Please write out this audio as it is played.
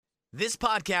This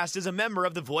podcast is a member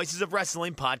of the Voices of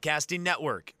Wrestling Podcasting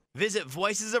Network. Visit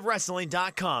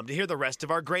voicesofwrestling.com to hear the rest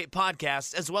of our great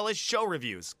podcasts, as well as show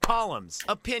reviews, columns,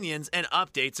 opinions, and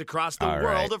updates across the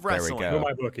world of wrestling. There we go.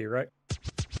 No MyBookie, right?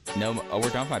 No, we're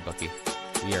done with MyBookie.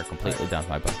 We are completely done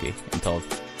with MyBookie until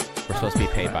we're supposed to be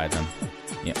paid by them.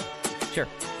 Yeah, sure.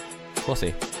 We'll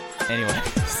see.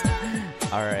 Anyways,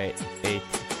 all right,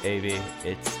 AB,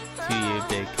 it's to you,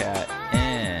 Big Cat,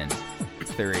 and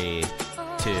 3,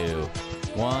 2,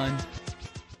 1.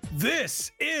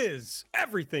 This is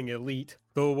Everything Elite,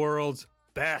 the world's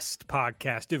best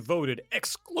podcast devoted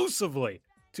exclusively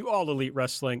to all elite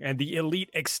wrestling and the elite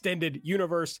extended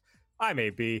universe. I'm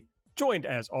AB, joined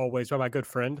as always by my good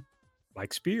friend,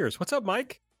 Mike Spears. What's up,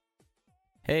 Mike?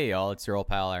 Hey, y'all, it's your old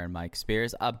pal, Iron Mike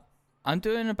Spears. I'm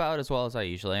doing about as well as I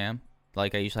usually am.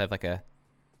 Like, I usually have like a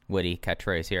witty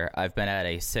catchphrase here. I've been at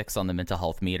a 6 on the mental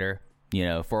health meter,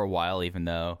 for a while, even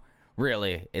though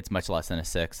really it's much less than a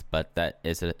 6, but that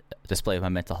is a display of my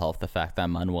mental health, the fact that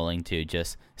I'm unwilling to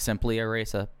just simply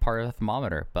erase a part of the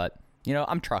thermometer. But,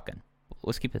 I'm trucking.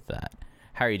 Let's keep it to that.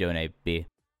 How are you doing, AB?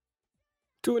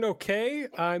 Doing okay.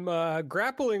 I'm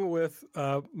grappling with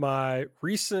my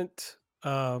recent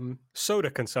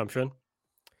soda consumption.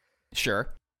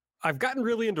 Sure. I've gotten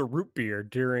really into root beer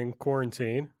during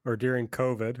quarantine or during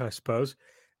COVID, I suppose.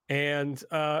 And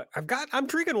I'm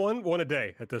drinking one a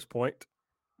day at this point.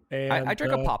 And I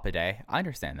drink a pop a day. I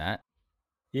understand that.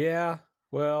 Yeah,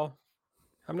 well,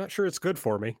 I'm not sure it's good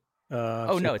for me.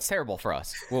 No, it's terrible for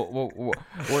us.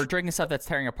 We're drinking stuff that's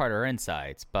tearing apart our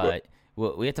insides, but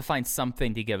we have to find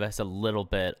something to give us a little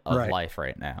bit of life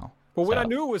right now. Well, when I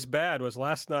knew it was bad was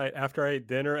last night after I ate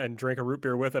dinner and drank a root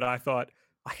beer with it. I thought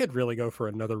I could really go for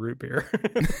another root beer.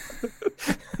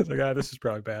 I was like, this is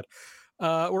probably bad.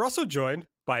 We're also joined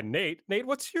by Nate. Nate,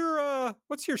 what's your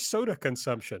soda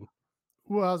consumption?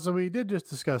 Well, so we did just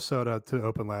discuss soda to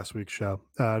open last week's show.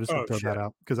 Just to throw that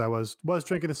out because I was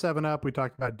drinking a 7-Up. We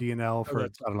talked about DNL for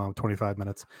 25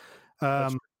 minutes. All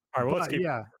right, well, let's keep.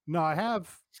 Yeah, no, I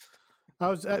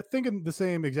was thinking the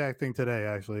same exact thing today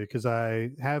actually because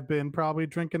I have been probably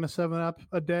drinking a 7-Up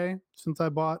a day since I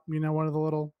bought one of the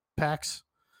little packs,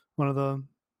 one of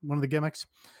the gimmicks.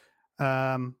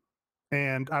 And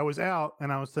I was out and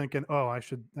I was thinking, I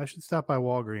should stop by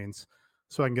Walgreens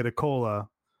so I can get a cola,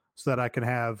 so that I can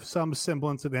have some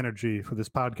semblance of energy for this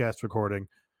podcast recording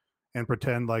and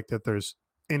pretend like that there's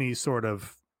any sort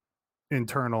of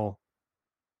internal,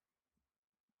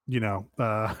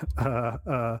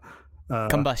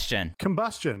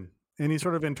 combustion, any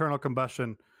sort of internal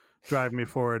combustion driving me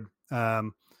forward.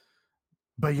 But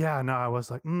yeah, no, I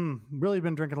was like, really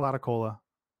been drinking a lot of cola.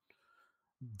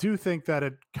 Do think that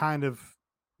it kind of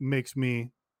makes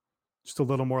me just a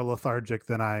little more lethargic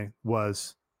than I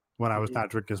was when I was not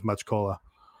drinking as much cola.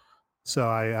 So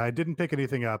I didn't pick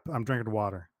anything up. I'm drinking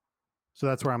water. So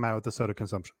that's where I'm at with the soda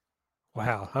consumption.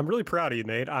 Wow. I'm really proud of you,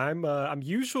 Nate. I'm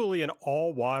usually an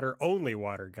all water, only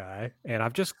water guy. And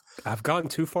I've gone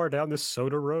too far down this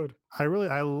soda road. I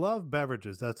love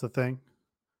beverages. That's the thing.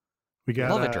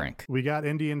 Love a drink. We got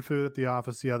Indian food at the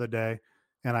office the other day.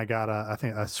 And I got I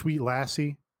think a sweet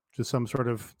lassi, just some sort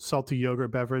of salty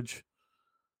yogurt beverage.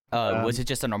 Was it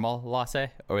just a normal lassi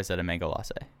or was it a mango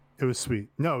lassi? It was sweet.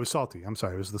 No, it was salty. I'm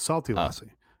sorry. It was the salty lassi.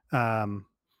 And,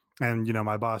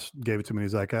 my boss gave it to me.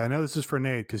 He's like, I know this is for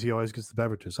Nate because he always gets the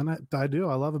beverages. And I do.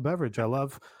 I love a beverage. I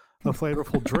love a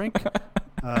flavorful drink,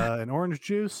 an orange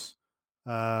juice,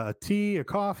 a tea, a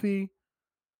coffee,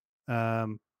 craft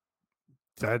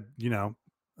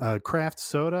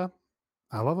soda.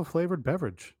 I love a flavored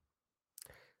beverage.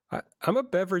 I'm a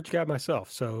beverage guy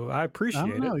myself, so I appreciate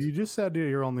it. No, you just said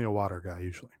you're only a water guy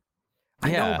usually.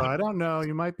 Yeah. I don't know.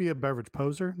 You might be a beverage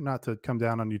poser. Not to come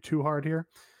down on you too hard here.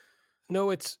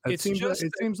 No, it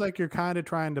seems like you're kind of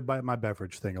trying to bite my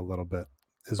beverage thing a little bit.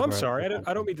 I'm sorry.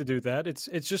 I don't mean to do that. It's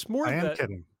just more. I am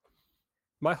kidding.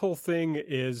 My whole thing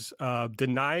is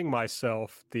denying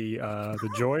myself the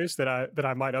joys that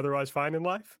I might otherwise find in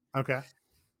life. Okay.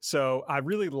 So I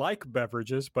really like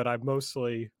beverages, but I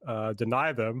mostly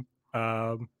deny them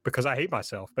because I hate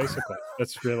myself. Basically,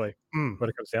 that's really what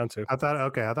it comes down to. I thought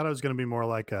it was going to be more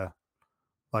like a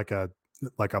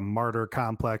martyr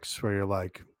complex where you're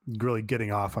like really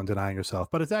getting off on denying yourself,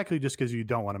 but it's actually just because you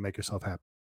don't want to make yourself happy.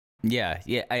 Yeah.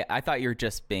 I thought you were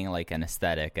just being like an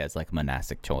aesthetic as like a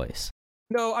monastic choice.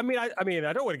 No, I mean, I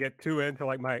don't want to get too into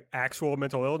like my actual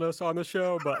mental illness on the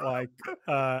show, but like,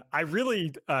 I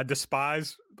really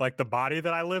despise like the body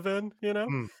that I live in,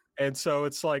 and so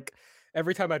it's like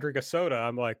every time I drink a soda,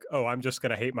 I'm like, oh, I'm just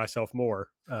gonna hate myself more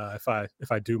if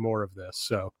I do more of this.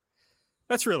 So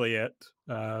that's really it.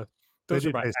 Those they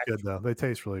are do my taste good though. They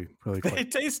taste really, really They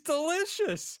good. taste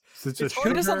delicious. It's it's just hard-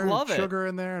 Who doesn't love it? sugar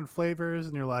in there and flavors,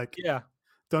 and you're like, Yeah,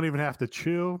 don't even have to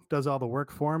chew. Does all the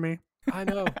work for me. I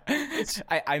know.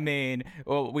 I mean,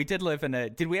 well, we did live in a.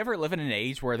 Did we ever live in an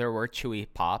age where there were chewy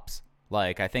pops?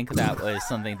 Like, I think that was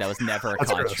something that was never a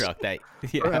That's gross. construct. That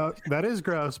That is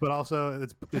gross, but also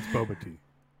it's boba tea.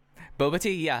 boba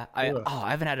tea. Yeah, Ugh.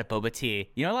 I haven't had a boba tea.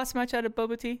 You know, last match I had a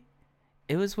boba tea.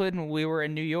 It was when we were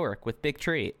in New York with Big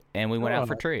Treat, and we went out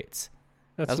for treats.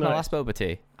 That's That was nice. my last boba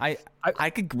tea. I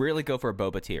could really go for a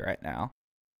boba tea right now.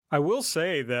 I will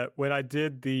say that when I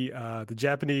did the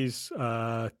Japanese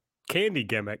candy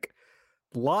gimmick,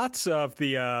 lots of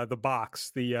the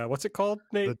box, the what's it called,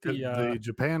 Nate? The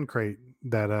Japan crate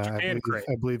that Japan crate.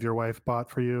 I believe your wife bought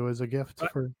for you as a gift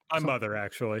for My something. mother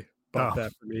actually bought Oh,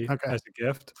 that for me okay. as a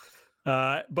gift.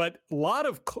 But a lot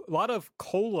of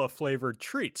cola flavored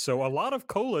treats. So a lot of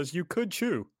colas you could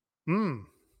chew, Mm.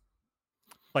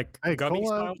 like Hey, gummy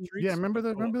cola, style treats. yeah, remember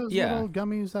those Yeah. little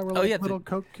gummies that were Oh, like yeah, little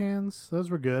Coke cans? Those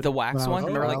were good. The wax when I one. was a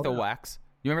Remember, like the child. wax.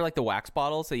 You remember, like the wax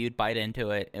bottles that you'd bite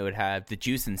into it. It would have the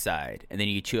juice inside, and then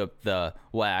you chew up the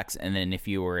wax. And then, if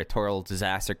you were a total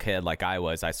disaster kid like I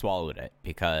was, I swallowed it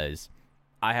because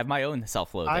I have my own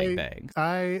self-loathing thing.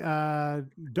 I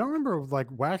don't remember like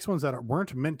wax ones that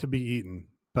weren't meant to be eaten,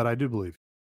 but I do believe.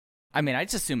 I mean, I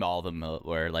just assume all of them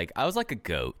were like I was like a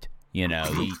goat. You know,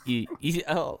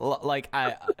 like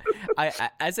I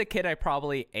as a kid, I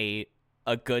probably ate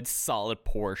a good solid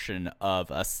portion of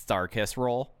a Starkiss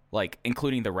roll, like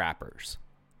including the wrappers.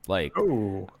 Like,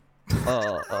 Oh,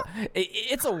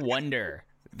 it's a wonder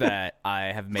that I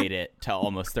have made it to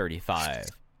almost 35.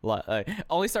 I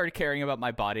only started caring about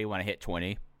my body when I hit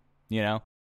 20. You know,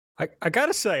 I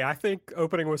gotta say, I think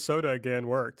opening with soda again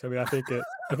worked. I mean, I think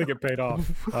it paid off.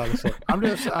 Honestly, I'm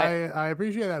just I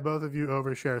appreciate that both of you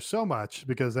overshare so much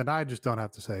because then I just don't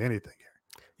have to say anything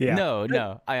here. yeah.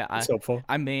 no, It's helpful.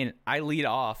 I mean, I lead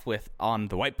off with on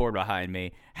the whiteboard behind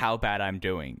me how bad I'm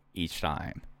doing each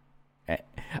time.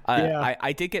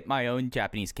 I did get my own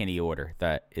Japanese candy order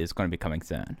that is going to be coming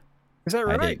soon. Is that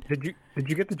I right? Did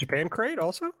you get the Japan crate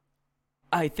also?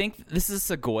 I think this is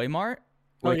Sugoi Mart,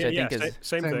 Oh which yeah, I think is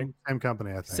same thing. Same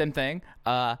company, I think. same thing.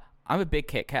 I'm a big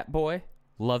Kit Kat boy.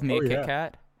 Love me Oh, a Kit yeah.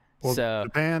 Kat. Well, So,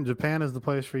 Japan is the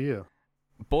place for you.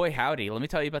 boy howdy, let me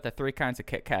tell you about the 3 kinds of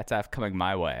Kit Kats I have coming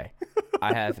my way.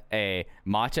 I have a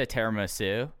matcha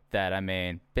tiramisu that, I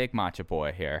mean, big matcha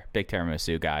boy here. Big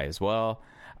tiramisu guy as well.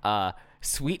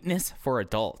 Sweetness for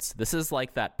adults. This is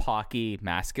like that pocky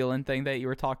masculine thing that you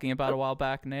were talking about a while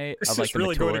back, Nate. This of like is the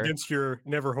really going mature. against your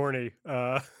never horny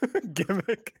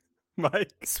gimmick,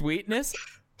 Mike. Sweetness?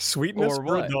 Sweetness Or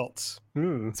for what? adults.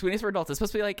 Sweetness for adults. It's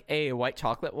supposed to be like a white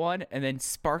chocolate one, and then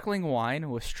sparkling wine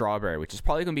with strawberry, which is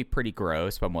probably going to be pretty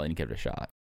gross, but I'm willing to give it a shot.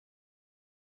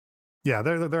 Yeah,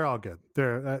 they're all good.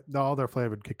 They're all their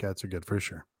flavored Kit Kats are good for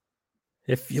sure.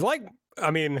 If you like, I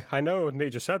mean, I know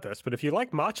Nate just said this, but if you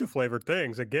like matcha flavored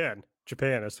things, again,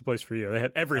 Japan is the place for you. They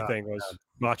had everything was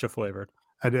matcha flavored.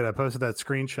 I did. I posted that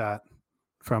screenshot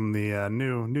from the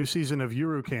new season of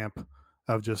Yuru Camp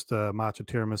of just matcha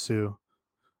tiramisu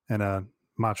and a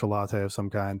matcha latte of some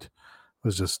kind. It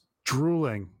was just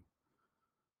drooling.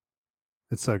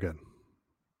 It's so good.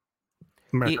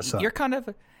 America sucks. You're kind of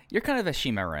a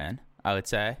Shimaran, I would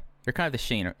say. You're kind of the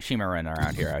Shimaran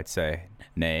around here, I'd say,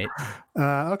 Nate.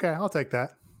 Okay, I'll take that.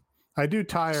 I do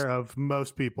tire of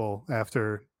most people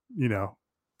after,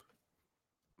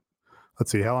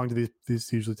 let's see, how long do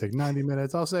these usually take? 90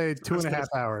 minutes. I'll say 2.5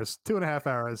 hours. 2.5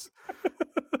 hours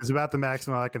is about the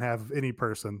maximum I can have of any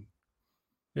person.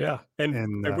 Yeah. And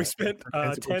And, we spent in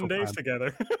 10 sequential days time.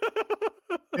 together.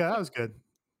 Yeah, that was good.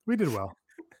 We did well.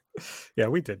 Yeah,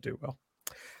 we did do well.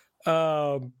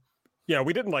 Yeah,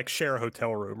 we didn't like share a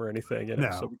hotel room or anything,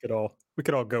 No. so we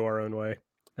could all go our own way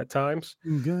at times.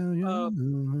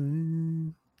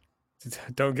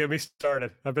 Don't get me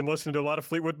started. I've been listening to a lot of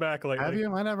Fleetwood Mac lately. Have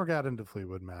you? I never got into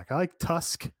Fleetwood Mac. I like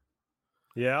Tusk.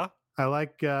 Yeah. I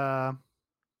like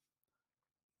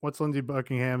what's Lindsey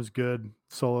Buckingham's good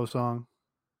solo song?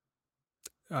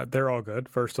 They're all good,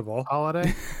 first of all.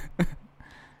 Holiday.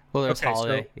 Well, there's Okay,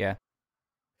 Holiday, so- yeah.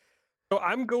 So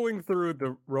I'm going through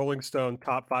the Rolling Stone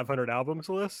top 500 albums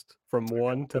list from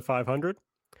 1 to 500.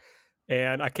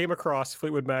 And I came across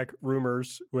Fleetwood Mac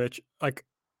Rumors, which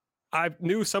I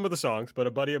knew some of the songs, but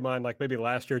a buddy of mine, like maybe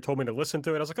last year, told me to listen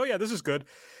to it. I was like, oh yeah, this is good.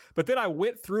 But then I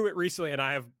went through it recently and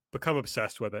I have become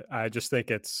obsessed with it. I just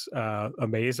think it's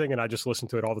amazing. And I just listen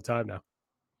to it all the time now.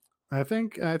 I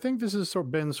think this has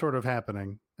been sort of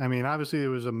happening. I mean, obviously it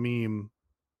was a meme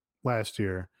last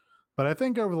year, but I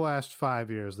think over the last 5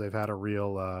 years they've had a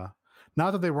real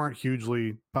not that they weren't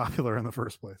hugely popular in the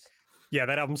first place, Yeah,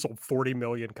 that album sold 40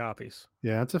 million copies.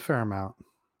 Yeah, that's a fair amount.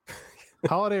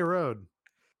 Holiday Road.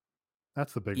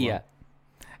 That's the big one. Yeah.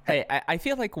 Hey, I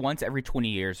feel like once every 20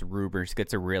 years, Rumors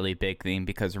gets a really big theme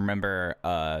because remember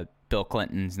Bill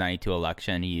Clinton's 92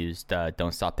 election, he used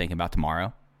Don't Stop Thinking About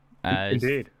Tomorrow.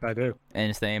 Indeed, I do. And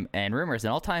his name. And Rumors, an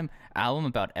all-time album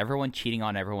about everyone cheating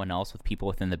on everyone else with people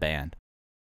within the band.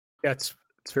 Yeah, it's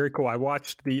very cool. I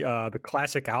watched the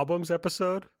classic albums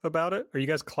episode about it. Are you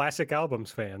guys classic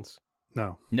albums fans?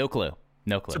 No. No clue.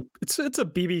 It's a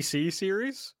BBC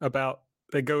series about,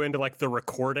 they go into like the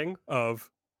recording of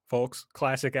folks'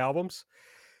 classic albums,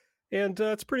 and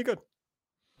it's pretty good.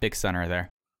 Big center there.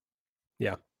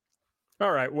 Yeah.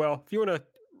 All right. Well, if you want to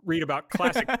read about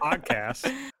classic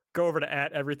podcasts, go over to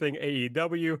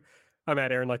 @EverythingAEW. I'm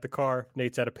at Aaron Like the Car.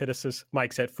 Nate's at Epitasis.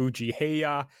 Mike's at Fuji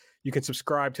Heya. You can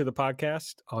subscribe to the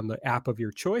podcast on the app of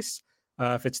your choice.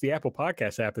 If it's the Apple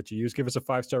Podcast app that you use, give us a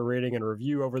 5-star rating and a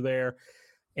review over there.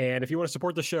 And if you want to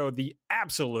support the show, the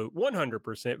absolute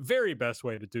 100% very best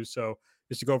way to do so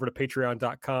is to go over to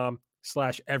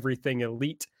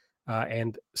patreon.com/everythingelite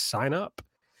and sign up.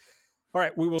 All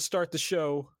right, we will start the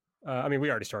show. We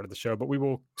already started the show, but we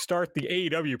will start the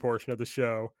AEW portion of the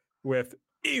show with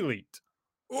Elite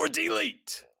or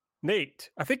Delete. Nate,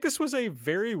 I think this was a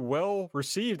very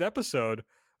well-received episode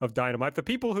of Dynamite. The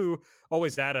people who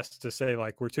always add us to say,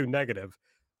 like, we're too negative,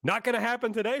 not going to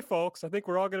happen today, folks. I think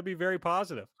we're all going to be very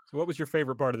positive. So what was your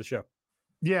favorite part of the show?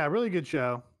 Yeah, really good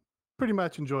show. Pretty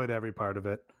much enjoyed every part of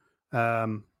it.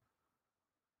 One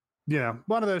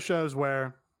of those shows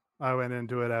where I went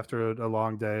into it after a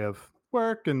long day of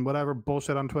work and whatever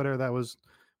bullshit on Twitter that was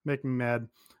making me mad.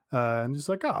 And just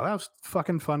like, oh, that was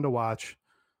fucking fun to watch.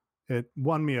 It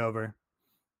won me over.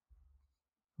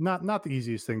 Not the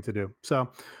easiest thing to do. So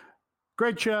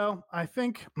great show. I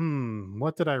think,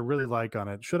 what did I really like on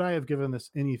it? Should I have given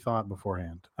this any thought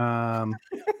beforehand? I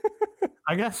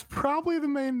guess probably the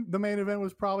main event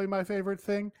was probably my favorite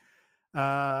thing.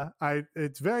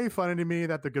 It's very funny to me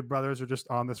that the Good Brothers are just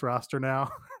on this roster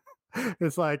now.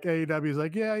 It's like AEW's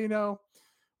like, yeah,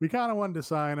 we kind of wanted to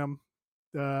sign them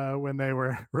when they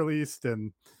were released,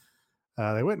 and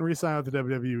they went and re-signed with the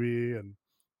WWE, and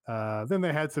then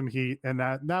they had some heat, and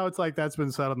now it's like that's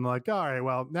been settled, and they're like, all right,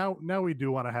 well, now we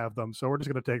do want to have them, so we're just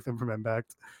going to take them from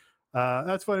Impact.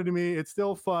 That's funny to me. It's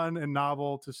still fun and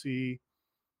novel to see,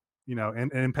 an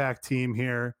Impact team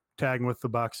here tagging with the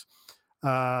Bucks.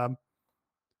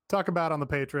 Talk about on the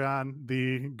Patreon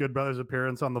the Good Brothers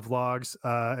appearance on the vlogs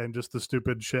and just the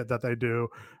stupid shit that they do.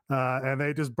 And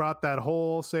they just brought that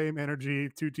whole same energy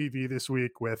to TV this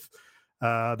week with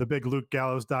the big Luke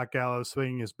Gallows, Doc Gallows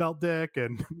swinging his belt dick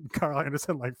and Carl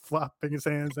Anderson like flopping his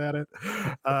hands at it.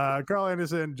 Carl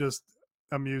Anderson just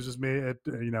amuses me.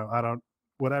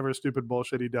 Whatever stupid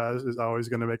bullshit he does is always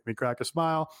going to make me crack a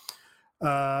smile.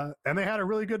 And they had a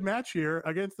really good match here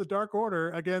against the Dark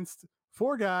Order, against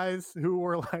 4 guys who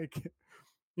were like,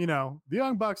 the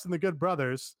Young Bucks and the Good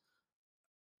Brothers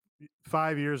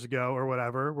 5 years ago or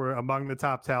whatever were among the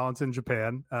top talents in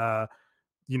Japan. It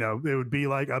would be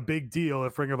like a big deal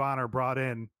if Ring of Honor brought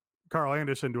in Carl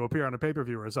Anderson to appear on a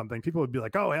pay-per-view or something. People would be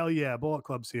like, oh, hell yeah, Bullet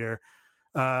Club's here.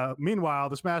 Meanwhile,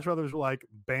 the Smash Brothers were like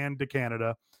banned to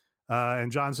Canada.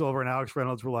 And John Silver and Alex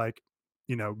Reynolds were like,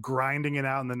 grinding it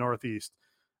out in the Northeast.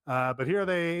 But here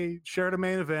they shared a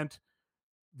main event.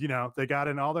 They got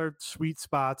in all their sweet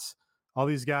spots. All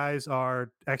these guys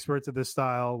are experts at this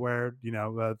style where,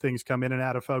 things come in and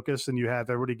out of focus and you have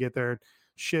everybody get their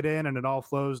shit in and it all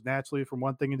flows naturally from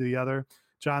one thing into the other.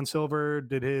 John Silver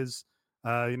did his,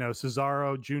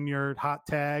 Cesaro Jr. hot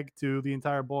tag to the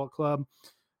entire Bullet Club.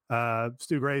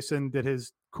 Stu Grayson did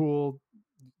his cool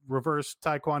reverse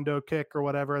Taekwondo kick or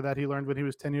whatever that he learned when he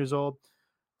was 10 years old.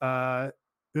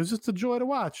 It was just a joy to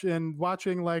watch, and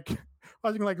watching like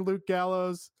Luke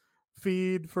Gallows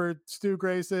feed for Stu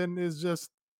Grayson is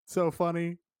just so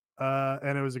funny.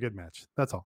 And it was a good match.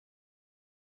 That's all.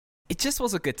 It just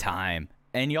was a good time.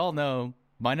 And y'all know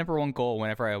my number one goal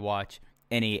whenever I watch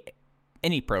any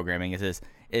programming is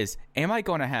am I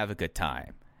going to have a good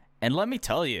time? And let me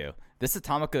tell you, this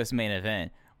Atomicos main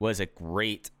event was a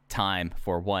great time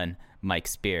for one Mike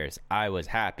Spears. I was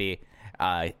happy.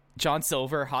 John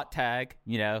Silver hot tag,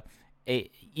 you know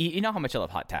how much I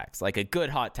love hot tags. Like a good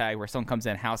hot tag where someone comes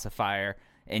in House of Fire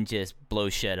and just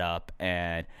blows shit up,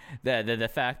 and the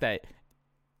fact that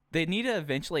they need to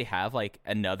eventually have like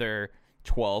another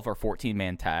 12 or 14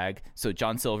 man tag so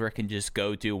John Silver can just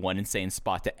go do one insane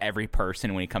spot to every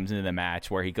person when he comes into the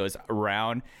match, where he goes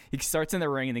around, he starts in the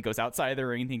ring and then goes outside of the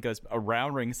ring and then goes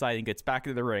around ringside and gets back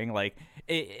to the ring. Like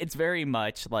it's very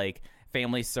much like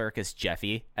Family Circus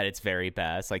Jeffy at its very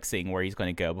best, like seeing where he's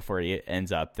going to go before he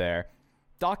ends up there.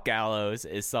 Doc Gallows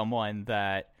is someone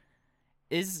that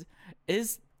is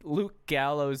Luke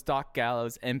Gallows, Doc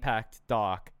Gallows, Impact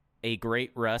Doc, a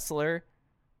great wrestler?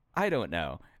 I don't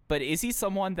know. But is he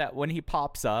someone that when he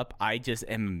pops up, I just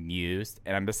am amused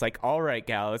and I'm just like, all right,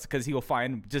 Gallows, because he will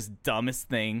find just dumbest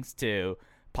things to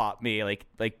pop me,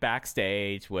 like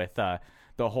backstage with the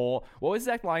whole, what was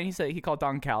that line he said he called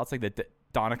Don Callis, like the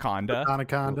Donaconda?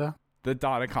 Anaconda. The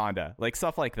Donaconda, like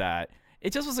stuff like that.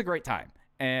 It just was a great time.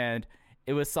 And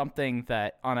it was something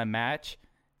that on a match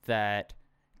that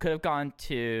could have gone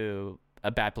to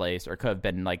a bad place or could have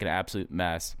been like an absolute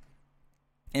mess.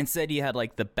 Instead, you had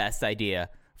like the best idea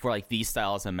for like these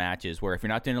styles of matches where if you're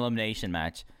not doing an elimination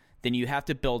match, then you have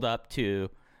to build up to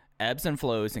ebbs and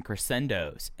flows and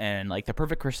crescendos. And like the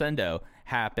perfect crescendo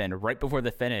happened right before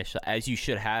the finish, as you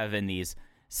should have in these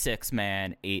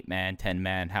 6-man, 8-man,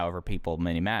 10-man, however people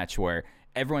mini match, where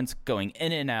everyone's going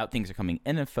in and out, things are coming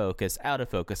in and focus, out of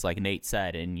focus, like Nate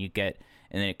said, and then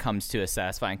it comes to a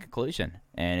satisfying conclusion.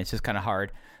 And it's just kind of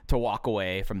hard to walk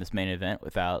away from this main event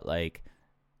without like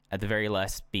at the very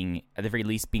least being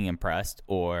impressed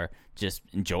or just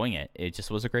enjoying it. It just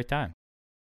was a great time.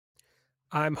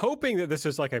 I'm hoping that this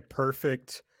is like a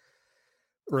perfect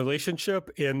relationship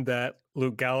in that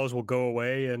Luke Gallows will go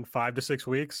away in 5 to 6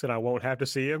 weeks and I won't have to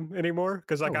see him anymore.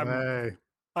 Because like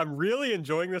I'm really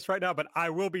enjoying this right now, but I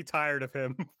will be tired of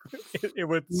him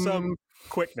with some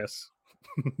quickness.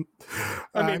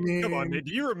 I mean, come on, do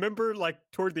you remember like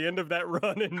toward the end of that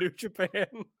run in New Japan?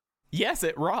 Yes,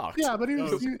 it rocked. Yeah, but he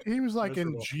was like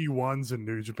miserable. in G1s in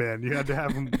New Japan. You had to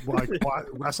have him like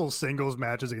wrestle singles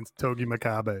matches against Togi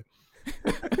Makabe.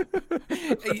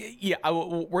 Yeah,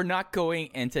 we're not going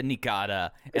into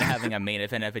Nagata and having a main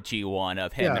event of a G1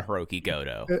 of him and Hiroki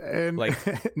Goto. And like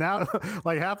now,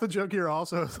 like half the joke here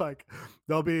also is like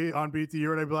they'll be on BTU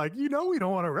and they'll be like, we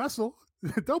don't want to wrestle.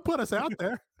 Don't put us out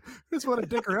there. We just want to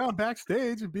dick around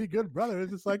backstage and be good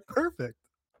brothers. It's like perfect.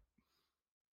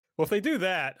 Well, if they do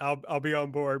that, I'll be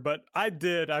on board. But I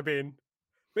mean,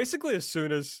 basically as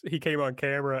soon as he came on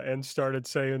camera and started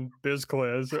saying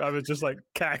BizCliz, I was just like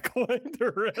cackling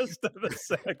the rest of the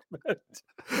segment.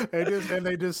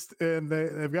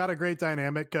 They've got a great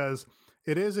dynamic because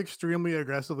it is extremely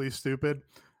aggressively stupid,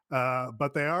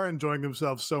 but they are enjoying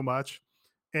themselves so much.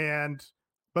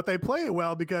 But they play it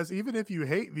well because even if you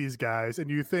hate these guys and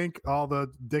you think all the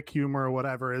dick humor or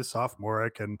whatever is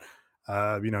sophomoric and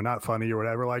not funny or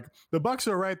whatever, like the Bucks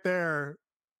are right there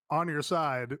on your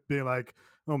side being like,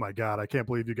 oh my God, I can't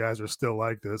believe you guys are still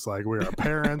like this. Like, we are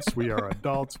parents, we are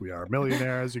adults, we are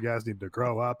millionaires. You guys need to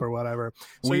grow up or whatever.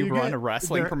 So we run a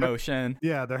wrestling promotion.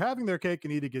 Yeah, they're having their cake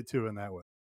and eating it too in that way.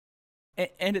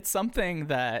 And it's something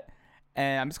that,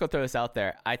 and I'm just going to throw this out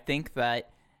there, I think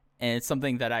that, and it's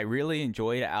something that I really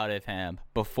enjoyed out of him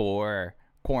before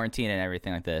quarantine and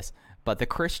everything like this, but the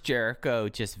Chris Jericho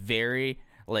just very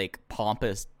like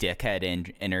pompous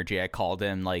dickhead energy. I called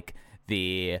him like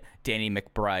the Danny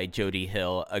McBride, Jody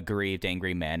Hill, aggrieved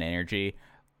angry man energy.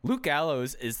 Luke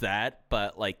Gallows is that,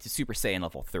 but like to Super Saiyan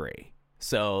level 3.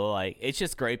 So like it's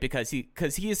just great because he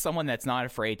is someone that's not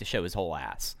afraid to show his whole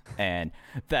ass, and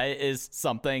that is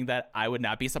something that I would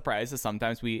not be surprised if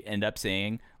sometimes we end up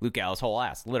seeing Luke Gallows' whole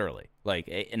ass, literally. Like,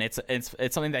 and it's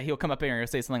something that he'll come up here and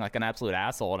say something like an absolute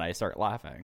asshole, and I start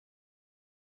laughing.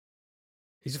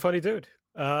 He's a funny dude.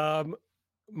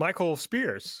 Michael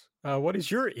Spears, what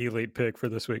is your elite pick for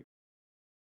this week?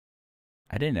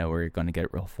 I didn't know we were going to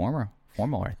get real formal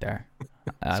right there.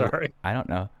 Sorry. I don't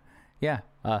know. Yeah.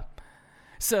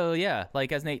 So yeah,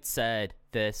 like as Nate said,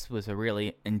 this was a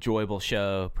really enjoyable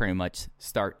show, pretty much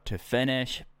start to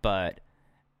finish. But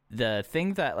the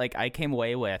thing that like I came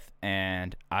away with,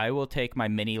 and I will take my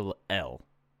mini L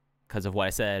because of what I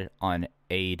said on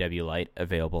AEW Light,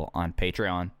 available on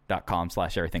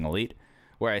patreon.com/everythingelite,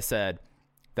 where I said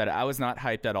that I was not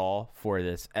hyped at all for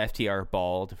this FTR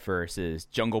Bald versus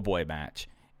Jungle Boy match.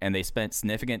 And they spent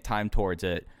significant time towards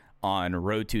it on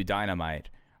Road to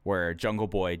Dynamite, where Jungle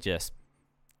Boy just,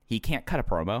 he can't cut a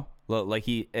promo. Like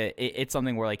it's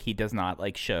something where like he does not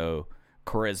like show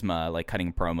charisma, like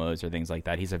cutting promos or things like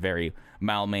that. He's a very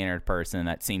mild-mannered person.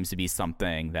 That seems to be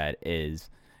something that is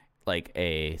like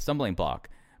a stumbling block.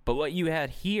 But what you had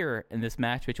here in this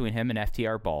match between him and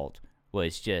FTR Bald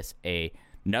was just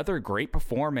another great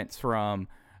performance from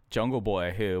Jungle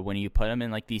Boy, who, when you put him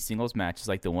in like these singles matches,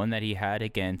 like the one that he had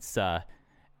against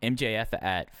MJF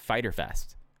at Fyter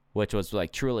Fest, which was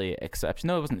like truly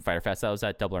exceptional. No, it wasn't Fyter Fest. That was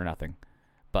at Double or Nothing.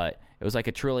 But it was like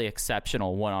a truly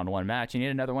exceptional one-on-one match. You need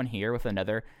another one here with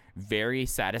another very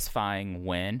satisfying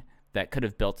win that could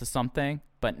have built to something.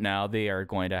 But now they are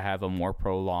going to have a more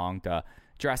prolonged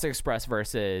Jurassic Express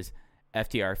versus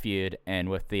FTR feud and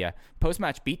with the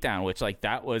post-match beatdown, which like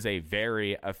that was a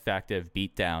very effective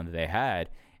beatdown that they had.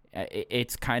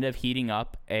 It's kind of heating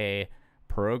up a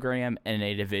program in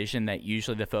a division that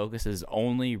usually the focus is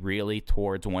only really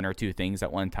towards one or two things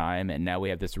at one time, and now we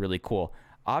have this really cool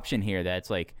option here that's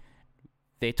like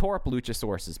they tore up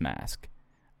Luchasaurus's mask.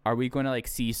 Are we going to like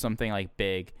see something like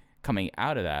big coming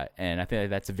out of that? And I think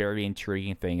that's a very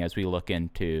intriguing thing as we look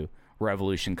into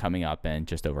Revolution coming up in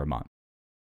just over a month.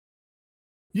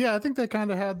 Yeah, I think they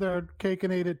kind of had their cake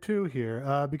and ate it too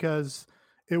here, because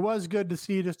it was good to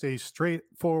see just a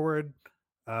straightforward,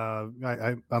 I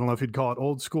don't know if you'd call it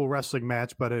old school wrestling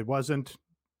match, but it wasn't,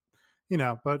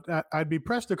 but I'd be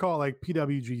pressed to call it like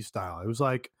PWG style. It was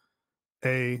like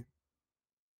a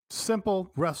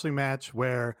simple wrestling match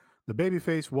where the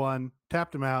babyface won,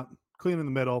 tapped him out, clean in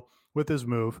the middle with his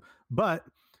move. But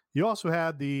you also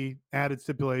had the added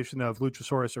stipulation of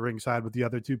Luchasaurus at ringside with the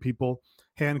other two people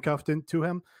handcuffed into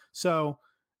him. So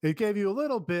it gave you a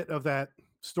little bit of that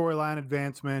storyline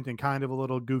advancement and kind of a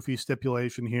little goofy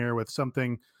stipulation here with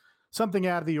something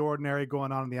out of the ordinary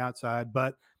going on the outside,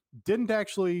 but didn't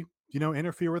actually,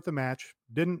 interfere with the match.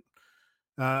 Didn't,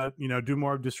 do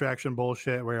more distraction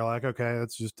bullshit where you're like, okay,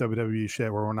 that's just WWE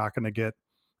shit where we're not going to get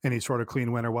any sort of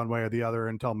clean winner one way or the other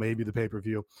until maybe the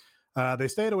pay-per-view. They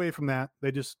stayed away from that.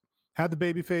 They just had the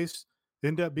babyface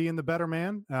end up being the better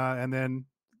man, and then,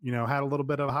 had a little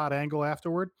bit of a hot angle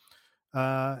afterward.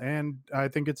 And I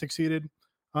think it succeeded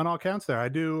on all counts there.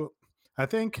 I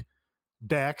think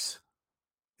Dax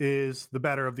is the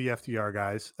better of the FTR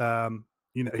guys.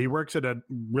 He works at a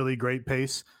really great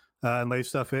pace and lays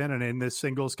stuff in. And in this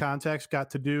singles context, got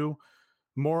to do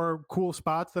more cool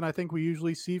spots than I think we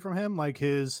usually see from him. Like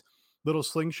his little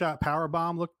slingshot power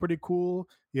bomb looked pretty cool.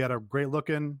 He had a great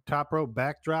looking top rope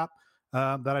backdrop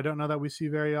that I don't know that we see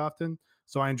very often.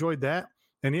 So I enjoyed that.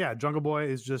 And yeah, Jungle Boy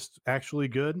is just actually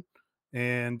good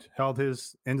and held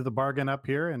his end of the bargain up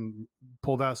here and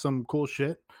pulled out some cool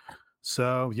shit.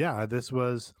 So yeah, this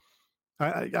was,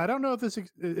 I don't know if this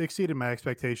exceeded my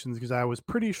expectations because I was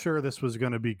pretty sure this was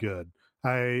going to be good.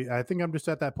 I think I'm just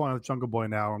at that point with Jungle Boy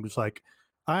now. Where I'm just like,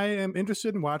 I am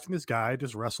interested in watching this guy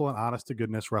just wrestle an honest to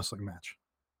goodness wrestling match.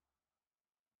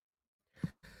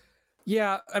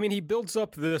 Yeah, I mean, he builds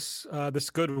up this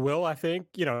goodwill, I think,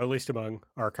 at least among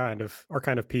our kind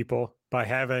of people by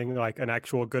having like an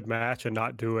actual good match and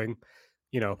not doing,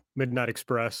 Midnight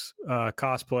Express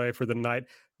cosplay for the night.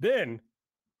 Then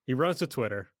he runs to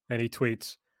Twitter and he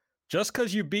tweets, "Just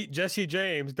because you beat Jesse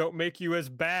James don't make you as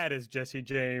bad as Jesse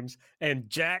James. And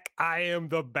Jack, I am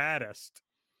the baddest."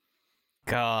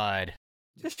 God.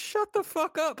 Just shut the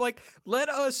fuck up. Like, let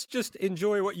us just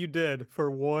enjoy what you did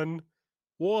for one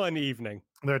evening.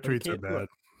 Their tweets are bad.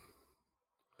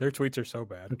 Their tweets are so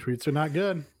bad. The tweets are not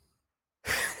good.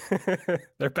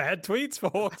 They're bad tweets,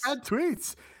 folks. Bad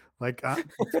tweets. Like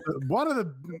one of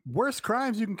the worst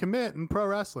crimes you can commit in pro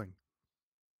wrestling.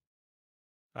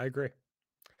 I agree.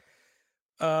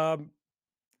 All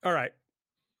right.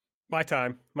 My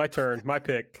time, my turn, my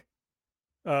pick.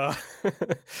 I'm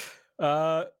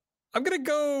going to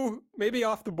go maybe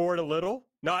off the board a little.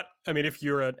 If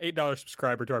you're an $8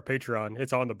 subscriber to our Patreon,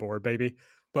 it's on the board, baby.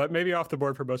 But maybe off the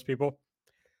board for most people.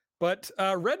 But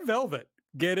Red Velvet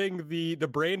getting the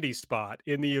Brandy spot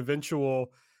in the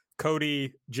eventual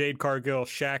Cody, Jade Cargill,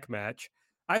 Shaq match,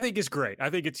 I think is great.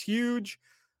 I think it's huge.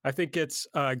 I think it's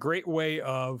a great way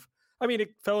of, it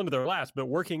fell into their laps, but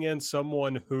working in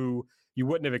someone who you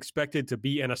wouldn't have expected to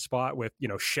be in a spot with,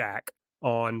 Shaq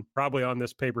probably on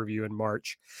this pay-per-view in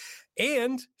March.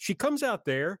 And she comes out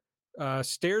there,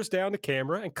 stares down the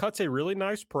camera and cuts a really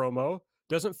nice promo.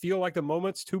 Doesn't feel like the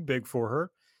moment's too big for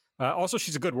her. Also,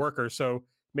 she's a good worker, so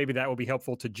maybe that will be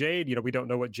helpful to Jade. We don't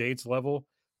know what Jade's level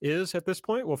is at this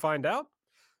point. We'll find out.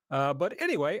 But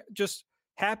anyway, just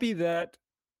happy that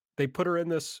they put her in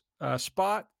this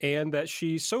spot and that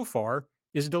she so far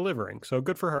is delivering. So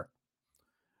good for her.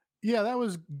 Yeah, that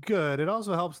was good. It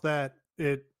also helps that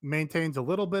it maintains a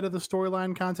little bit of the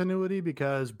storyline continuity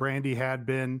because Brandy had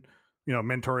been,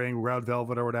 mentoring Red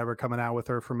Velvet or whatever, coming out with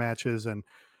her for matches. And,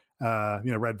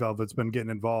 Red Velvet's been getting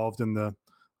involved in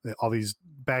all these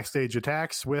backstage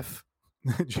attacks with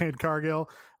Jade Cargill,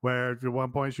 where at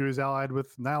one point she was allied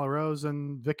with Nyla Rose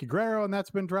and Vicky Guerrero, and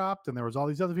that's been dropped. And there was all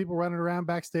these other people running around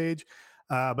backstage.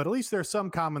 But at least there's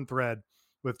some common thread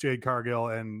with Jade Cargill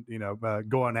and,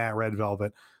 going at Red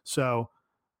Velvet. So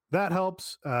that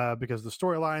helps because the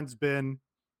storyline's been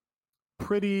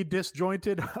pretty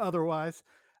disjointed otherwise.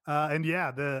 And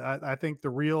yeah, I think the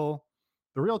real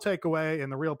takeaway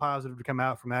and the real positive to come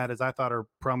out from that is I thought her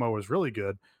promo was really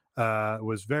good.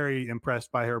 Was very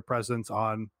impressed by her presence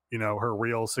on, her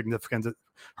real significant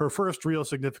her first real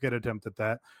significant attempt at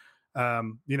that.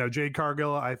 Jade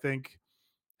Cargill, I think,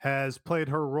 has played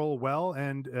her role well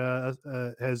and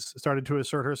has started to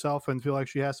assert herself and feel like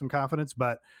she has some confidence.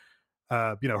 But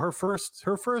her first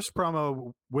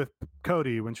promo with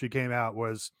Cody when she came out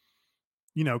was,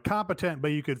 competent, but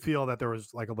you could feel that there was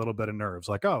like a little bit of nerves.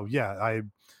 Like, oh yeah, I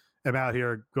am out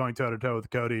here going toe to toe with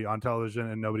Cody on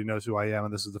television, and nobody knows who I am,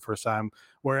 and this is the first time.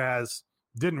 Whereas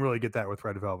didn't really get that with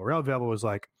Red Velvet. Red Velvet was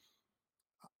like,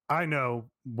 I know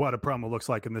what a promo looks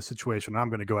like in this situation. I'm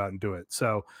going to go out and do it.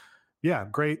 So, yeah,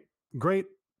 great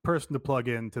person to plug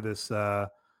into this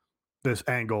this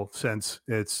angle, since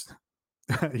it's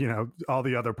all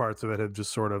the other parts of it have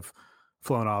just sort of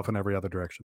flown off in every other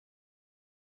direction.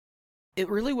 It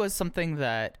really was something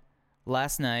that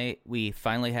last night we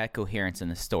finally had coherence in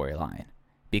the storyline,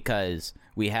 because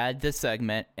we had this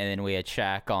segment and then we had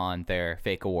Shaq on their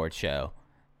fake award show,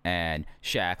 and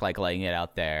Shaq like laying it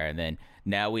out there, and then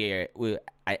now we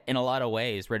in a lot of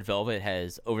ways, Red Velvet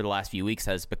has over the last few weeks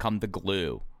has become the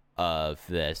glue of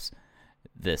this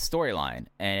storyline,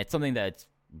 and it's something that's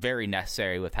very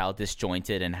necessary with how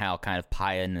disjointed and how kind of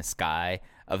pie in the sky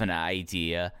of an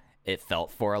idea it felt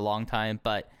for a long time.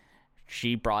 But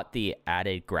she brought the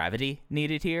added gravity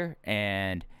needed here,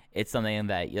 and it's something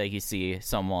that, like, you see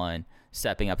someone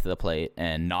stepping up to the plate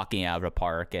and knocking out of the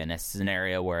park in a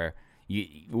scenario where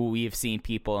we've seen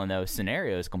people in those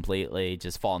scenarios completely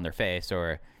just fall on their face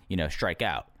or, strike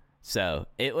out. So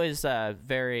it was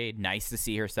very nice to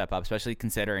see her step up, especially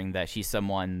considering that she's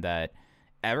someone that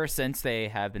ever since they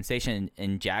have been stationed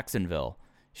in Jacksonville,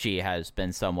 she has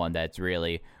been someone that's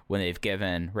really, when they've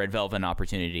given Red Velvet an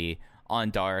opportunity on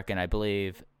Dark, and I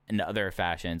believe in other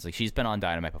fashions, like she's been on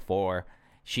Dynamite before,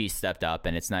 she stepped up,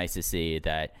 and it's nice to see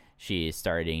that she's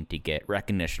starting to get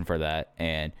recognition for that,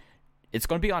 and it's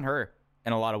going to be on her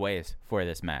in a lot of ways for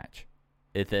this match.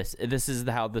 If this is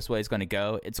how this way is going to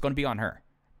go, it's going to be on her,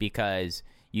 because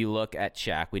you look at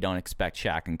Shaq, we don't expect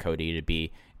Shaq and Cody to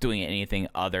be doing anything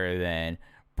other than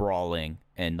brawling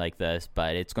and like this,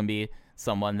 but it's going to be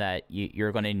someone that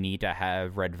you're going to need to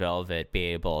have Red Velvet be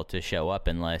able to show up,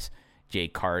 unless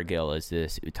Jade Cargill is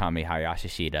this Utami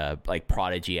Hayashishita like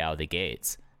prodigy out of the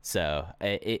gates. So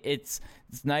it's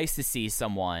nice to see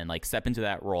someone like step into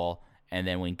that role, and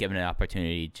then when given an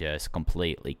opportunity, just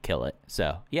completely kill it.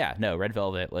 So yeah, no, Red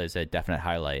Velvet was a definite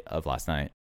highlight of last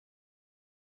night.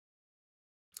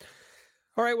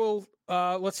 All right, well,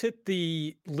 let's hit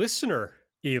the listener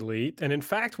elite. And in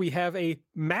fact, we have a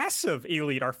massive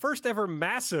elite, our first ever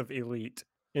massive elite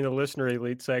in the listener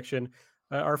elite section.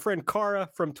 Our friend Kara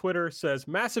from Twitter says,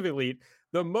 massive elite,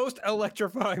 the most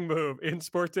electrifying move in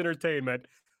sports entertainment,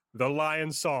 the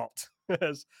lion salt.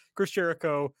 As Chris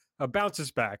Jericho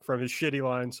bounces back from his shitty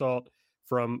lion salt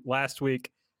from last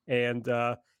week and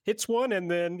hits one, and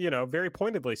then, very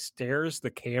pointedly stares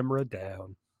the camera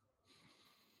down.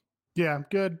 Yeah,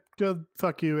 good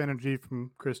fuck you energy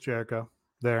from Chris Jericho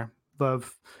there.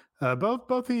 Love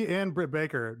both he and Britt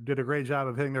Baker did a great job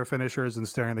of hitting their finishers and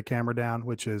staring the camera down,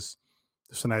 which is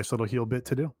just a nice little heel bit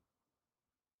to do.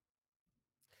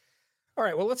 All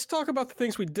right, well, let's talk about the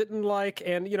things we didn't like.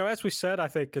 And, as we said, I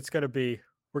think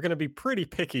we're going to be pretty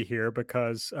picky here,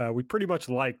 because we pretty much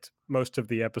liked most of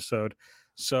the episode.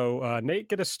 So, Nate,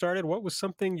 get us started. What was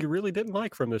something you really didn't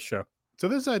like from this show? So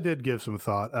this I did give some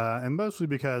thought, and mostly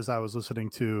because I was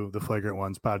listening to the Flagrant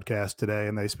Ones podcast today,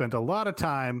 and they spent a lot of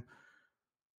time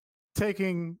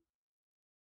taking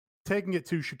it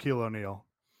to Shaquille O'Neal,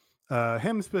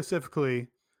 him specifically,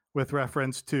 with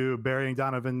reference to burying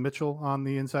Donovan Mitchell on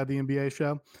the Inside the NBA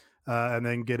show, and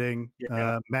then getting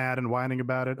mad and whining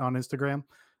about it on Instagram.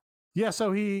 Yeah,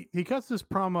 so he cuts this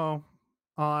promo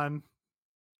on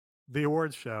the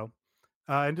awards show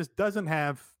and just doesn't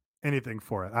have anything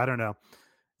for it. I don't know.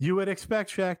 You would expect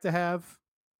Shaq to have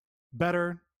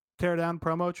better teardown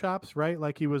promo chops, right?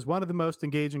 Like, he was one of the most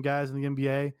engaging guys in the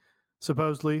NBA,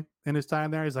 supposedly, in his time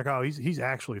there. He's like, oh, he's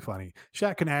actually funny.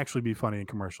 Shaq can actually be funny in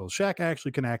commercials. Shaq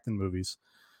actually can act in movies.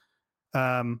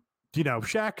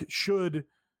 Shaq should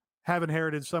have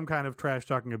inherited some kind of trash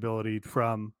talking ability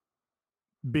from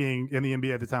being in the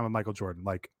NBA at the time of Michael Jordan.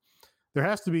 Like, there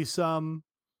has to be something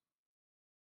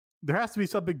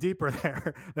deeper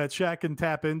there that Shaq can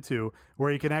tap into,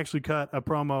 where he can actually cut a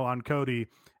promo on Cody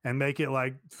and make it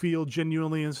like feel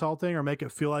genuinely insulting, or make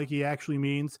it feel like he actually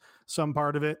means some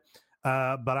part of it.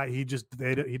 But he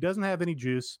doesn't have any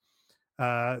juice.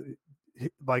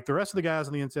 Like the rest of the guys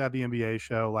on the Inside the NBA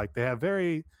show, like, they have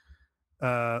very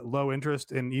low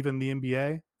interest in even the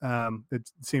NBA.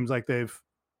 It seems like they've,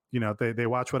 they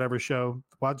watch whatever show,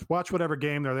 watch whatever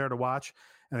game they're there to watch.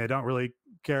 and they don't really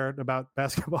care about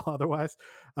basketball otherwise.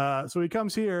 So he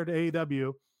comes here to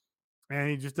AEW, and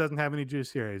he just doesn't have any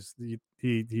juice here.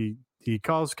 He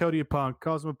calls Cody a punk,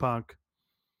 calls him a punk,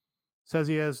 says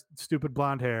he has stupid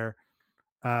blonde hair.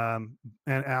 And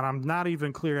I'm not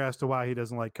even clear as to why he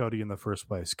doesn't like Cody in the first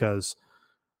place, because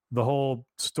the whole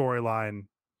storyline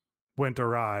went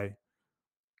awry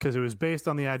because it was based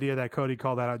on the idea that Cody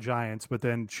called out Giants, but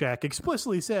then Shaq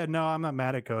explicitly said, no, I'm not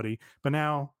mad at Cody. But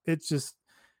now it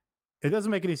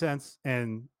doesn't make any sense,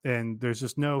 and there's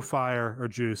just no fire or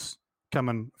juice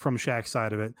coming from Shaq's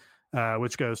side of it,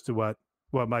 which goes to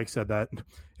what Mike said, that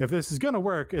if this is going to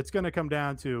work, it's going to come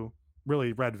down to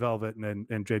really Red Velvet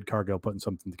and Jade Cargill putting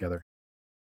something together.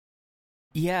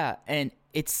 Yeah, and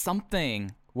it's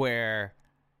something where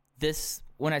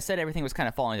when I said everything was kind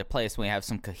of falling into place, when we have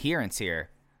some coherence here,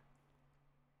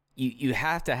 you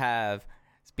have to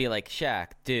be like,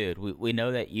 Shaq, dude, we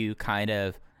know that you kind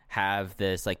of have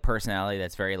this like personality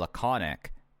that's very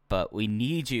laconic, but we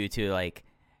need you to like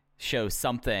show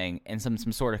something and some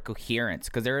sort of coherence,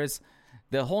 because there is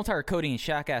the whole entire Cody and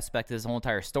Shaq aspect of this whole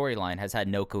entire storyline has had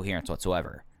no coherence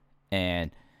whatsoever. And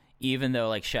even though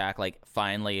like Shaq like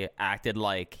finally acted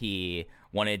like he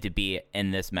wanted to be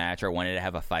in this match or wanted to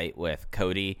have a fight with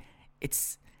Cody,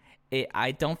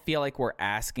 I don't feel like we're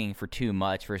asking for too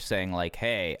much for saying like,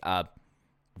 hey,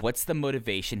 what's the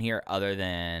motivation here other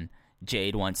than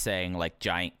Jade once saying like,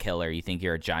 giant killer, you think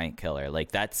you're a giant killer?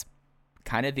 Like, that's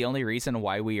kind of the only reason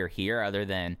why we are here, other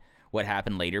than what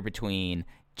happened later between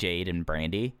Jade and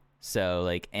Brandy. So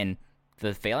like, and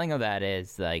the failing of that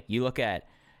is like, you look at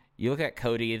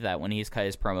Cody, that when he's cut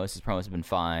his promos have been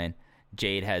fine.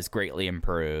 Jade has greatly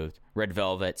improved. Red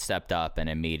Velvet stepped up and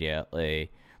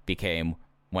immediately became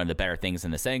one of the better things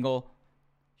in this angle.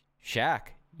 Shaq,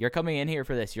 you're coming in here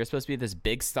for this. You're supposed to be this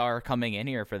big star coming in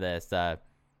here for this.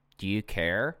 Do you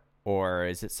care? Or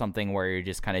is it something where you're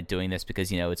just kind of doing this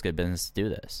because you know it's good business to do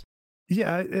this?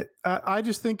 Yeah, I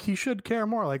just think he should care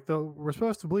more. Like, we're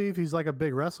supposed to believe he's like a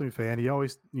big wrestling fan. He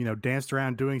always, danced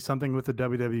around doing something with the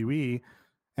WWE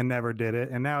and never did it.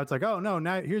 And now it's like, oh no,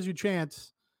 now here's your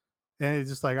chance. And it's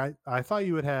just like, I thought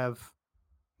you would have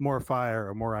more fire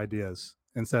or more ideas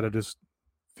instead of just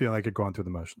feeling like you're going through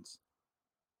the motions.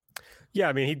 Yeah,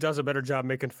 I mean, he does a better job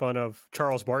making fun of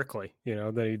Charles Barkley,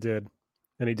 than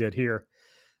he did here.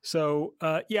 So,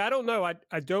 yeah, I don't know.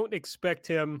 I don't expect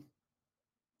him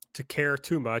to care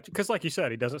too much because, like you said,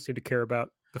 he doesn't seem to care about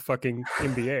the fucking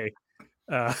NBA,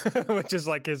 which is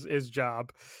like his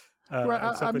job. Right.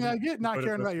 I mean, I get not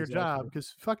caring about your job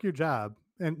because fuck your job.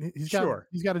 And he's got $1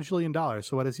 jillion.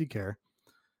 So what does he care?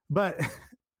 But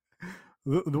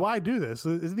why do this?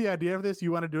 Is the idea of this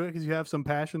you want to do it because you have some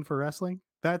passion for wrestling?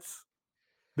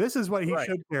 This is what he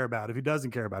should care about if he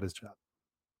doesn't care about his job.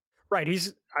 Right.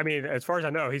 I mean, as far as I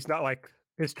know, he's not like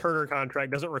his Turner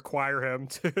contract doesn't require him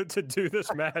to do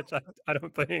this match. I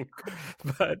don't think.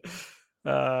 But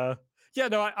yeah,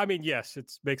 no, I mean, yes,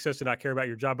 it makes sense to not care about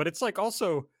your job, but it's like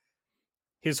also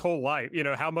his whole life,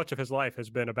 how much of his life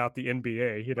has been about the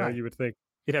NBA. Right. You would think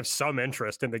he'd have some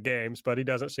interest in the games, but he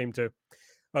doesn't seem to,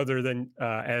 other than,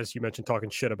 as you mentioned, talking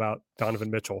shit about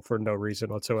Donovan Mitchell for no reason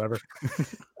whatsoever.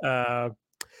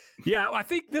 Yeah, I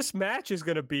think this match is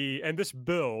going to be, and this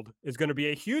build is going to be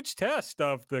a huge test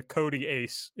of the Cody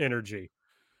Ace energy.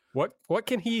 What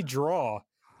can he draw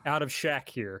out of Shaq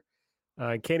here?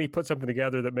 Can he put something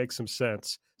together that makes some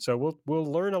sense? So we'll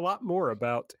learn a lot more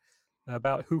about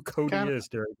who Cody is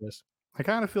during this. I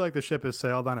kind of feel like the ship has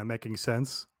sailed on it making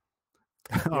sense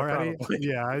already.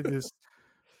 Yeah, I just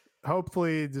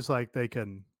hopefully just like they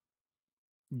can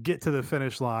get to the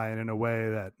finish line in a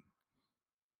way that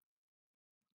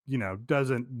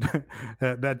doesn't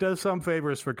that does some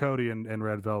favors for Cody and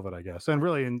Red Velvet, I guess, and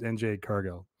really in Jade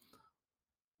Cargill.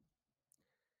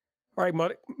 All right,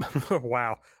 Mike.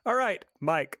 Wow. All right,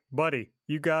 Mike, buddy,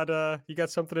 you got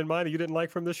something in mind that you didn't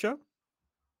like from this show?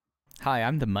 Hi,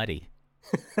 I'm the Muddy.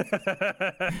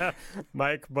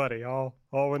 Mike, buddy, all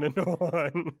went into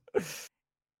one.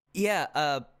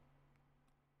 Yeah,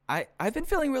 I've been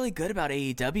feeling really good about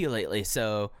AEW lately,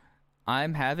 so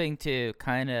I'm having to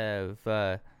kind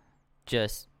of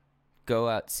just go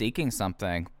out seeking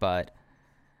something. But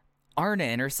Arn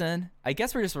Anderson, I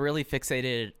guess we're just really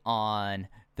fixated on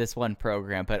this one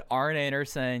program, but Arn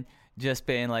Anderson just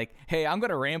being like, hey, I'm going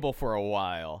to ramble for a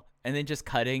while. And then just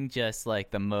cutting just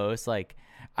like the most, like,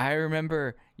 I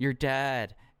remember your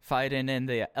dad fighting in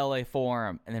the LA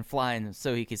Forum and then flying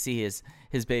so he could see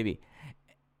his baby.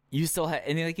 You still have,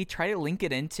 and like he tried to link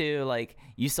it into like,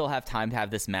 you still have time to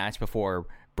have this match before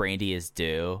Brandy is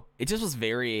due. It just was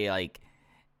very like,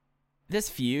 this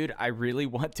feud I really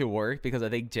want to work because I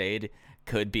think Jade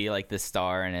could be like the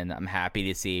star, and I'm happy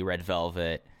to see Red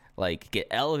Velvet like get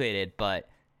elevated, but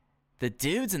the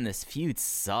dudes in this feud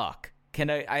suck.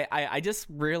 I just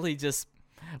really just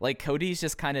like Cody's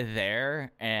just kind of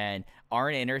there, and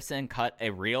Arn Anderson cut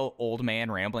a real old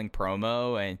man rambling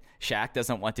promo, and Shaq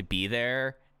doesn't want to be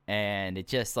there, and it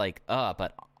just like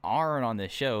but Arn on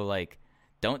this show, like,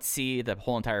 don't see the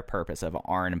whole entire purpose of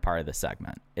Arn and part of the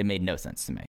segment. It made no sense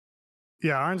to me.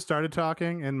 Yeah, Arn started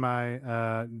talking, and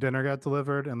my dinner got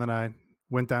delivered, and then I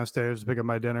went downstairs to pick up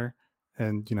my dinner,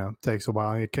 and takes a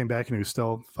while. He came back and he was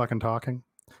still fucking talking.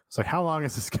 It's like, how long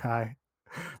is this guy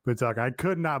been talking? I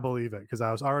could not believe it because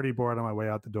I was already bored on my way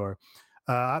out the door.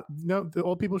 No, the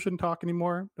old people shouldn't talk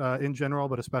anymore in general,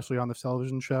 but especially on this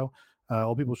television show.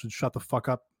 Old people should shut the fuck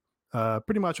up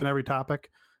pretty much on every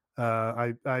topic.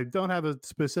 I don't have a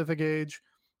specific age.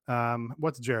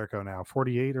 What's Jericho now?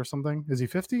 48 or something? Is he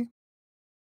 50?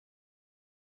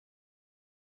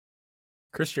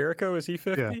 Chris Jericho, is he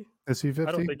 50? Yeah. Is he 50?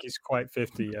 I don't think he's quite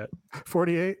 50 yet.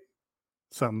 48?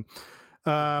 Something.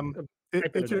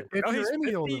 If you're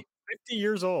any older, 50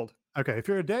 years old. Okay, if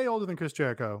you're a day older than Chris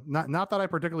Jericho, not that I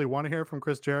particularly want to hear from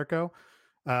Chris Jericho,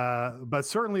 but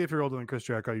certainly if you're older than Chris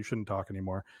Jericho, you shouldn't talk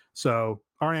anymore. So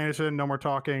Arn Anderson, no more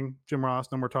talking. Jim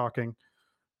Ross, no more talking.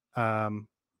 The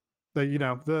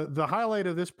highlight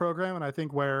of this program, and I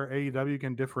think where AEW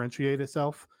can differentiate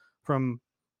itself from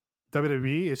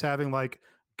WWE, is having like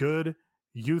good,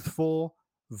 youthful,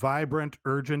 vibrant,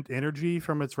 urgent energy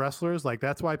from its wrestlers. Like,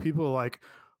 that's why people are like,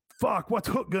 fuck, what's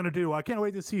Hook gonna do? I can't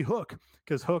wait to see Hook,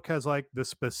 because Hook has like the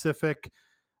specific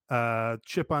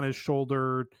chip on his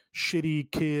shoulder, shitty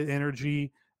kid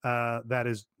energy that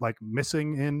is like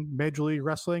missing in Major League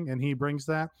Wrestling, and he brings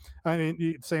that. I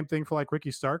mean, same thing for like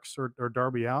Ricky Starks or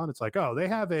Darby Allin. It's like, oh, they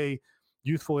have a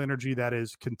youthful energy that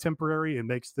is contemporary and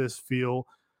makes this feel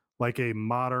like a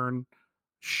modern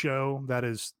show that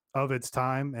is of its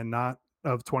time and not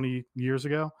of 20 years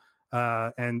ago.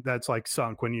 And that's like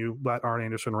sunk when you let Arn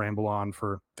Anderson ramble on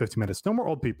for 50 minutes. No more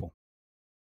old people.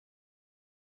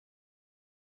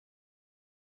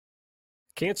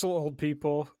 Cancel old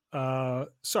people.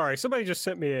 Sorry, somebody just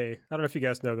sent me I don't know if you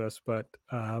guys know this, but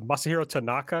Masahiro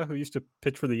Tanaka, who used to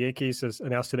pitch for the Yankees, has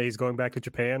announced today he's going back to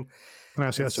Japan.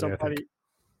 Announced yesterday.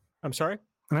 I'm sorry?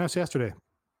 Announced yesterday.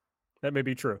 That may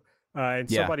be true.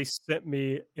 Somebody sent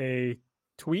me a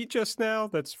tweet just now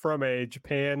that's from a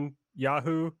Japan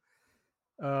Yahoo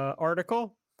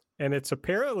article, and it's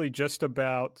apparently just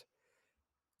about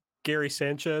Gary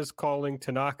Sanchez calling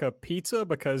Tanaka pizza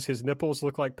because his nipples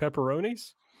look like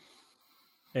pepperonis,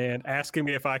 and asking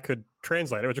me if I could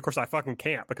translate it, which of course I fucking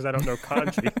can't because I don't know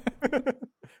kanji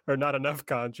or not enough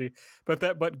kanji.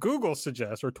 But Google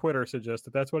suggests, or Twitter suggests,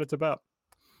 that that's what it's about.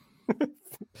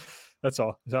 That's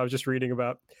all. So I was just reading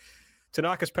about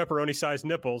Tanaka's pepperoni-sized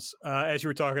nipples as you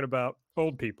were talking about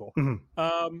old people.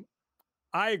 Mm-hmm.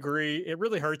 I agree. It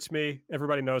really hurts me.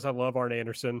 Everybody knows I love Arn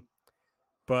Anderson,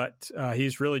 but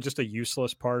he's really just a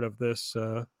useless part of this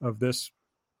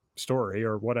story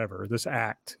or whatever, this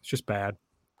act. It's just bad.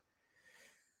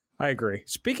 I agree.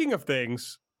 Speaking of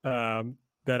things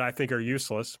that I think are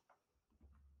useless,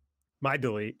 my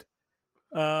delete,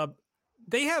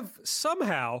 they have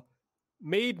somehow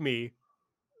made me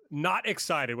not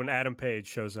excited when Adam Page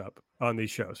shows up on these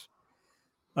shows.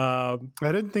 I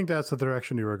didn't think that's the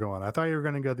direction you were going. I thought you were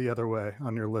going to go the other way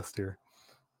on your list here.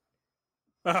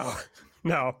 Oh,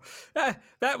 no.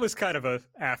 That was kind of an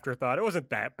afterthought. It wasn't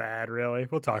that bad, really.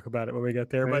 We'll talk about it when we get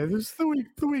there. But this is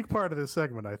the weak part of this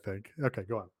segment, I think. Okay,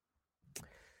 go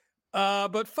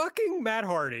on. But fucking Matt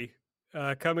Hardy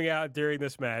coming out during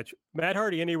this match. Matt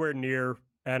Hardy anywhere near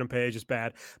Adam Page is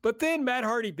bad. But then Matt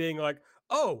Hardy being like,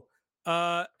 oh,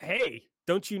 hey,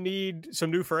 don't you need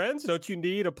some new friends? Don't you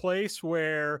need a place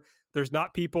where there's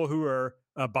not people who are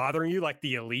bothering you like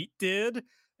the Elite did?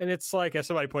 And it's like, as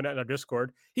somebody pointed out in our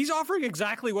Discord, he's offering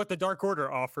exactly what the Dark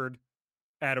Order offered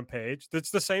Adam Page.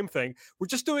 That's the same thing. We're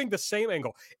just doing the same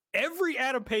angle. Every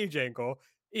Adam Page angle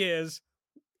is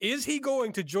he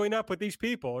going to join up with these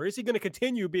people, or is he going to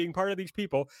continue being part of these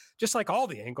people? Just like all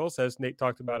the angles, as Nate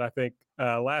talked about, I think,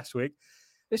 last week.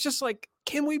 It's just like,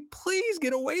 can we please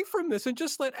get away from this and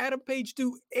just let Adam Page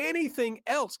do anything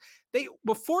else?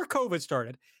 Before COVID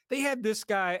started, they had this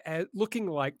guy looking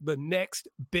like the next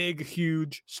big,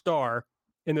 huge star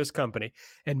in this company.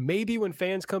 And maybe when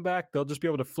fans come back, they'll just be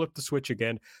able to flip the switch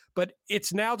again. But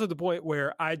it's now to the point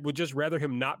where I would just rather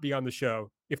him not be on the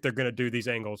show if they're going to do these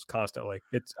angles constantly.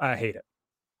 I hate it.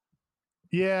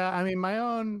 Yeah, I mean, my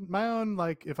own,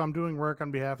 like, if I'm doing work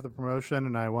on behalf of the promotion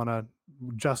and I want to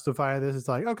justify this, it's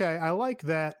like, okay, I like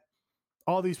that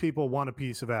all these people want a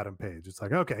piece of Adam Page. It's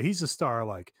like, okay, he's a star.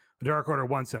 Like, The Dark Order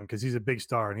wants him because he's a big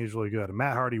star and he's really good. And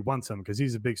Matt Hardy wants him because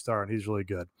he's a big star and he's really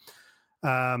good.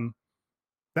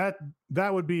 That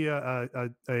would be a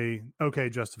okay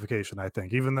justification, I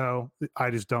think, even though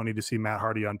I just don't need to see Matt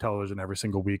Hardy on television every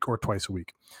single week or twice a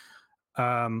week.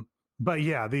 But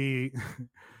yeah, the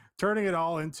turning it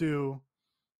all into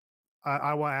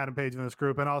I want Adam Page in this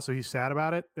group, and also he's sad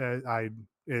about it.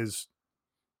 Is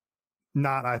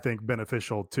not, I think,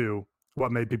 beneficial to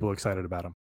what made people excited about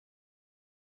him.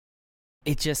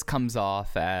 It just comes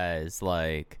off as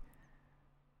like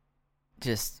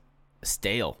just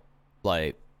stale,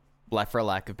 like for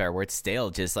lack of better word, stale.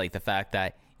 Just like the fact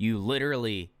that you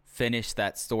literally finished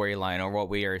that storyline, or what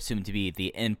we are assumed to be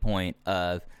the end point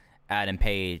of Adam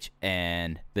Page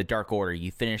and the Dark Order.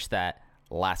 You finished that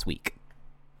last week,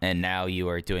 and now you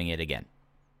are doing it again.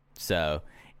 So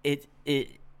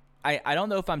I don't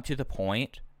know if I'm to the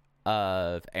point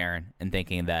of Aaron and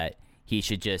thinking that he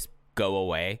should just go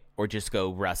away or just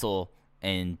go wrestle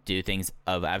and do things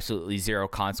of absolutely zero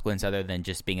consequence other than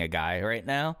just being a guy right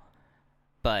now.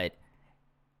 But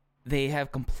they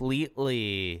have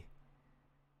completely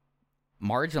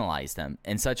marginalized him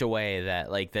in such a way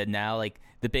that like that now, like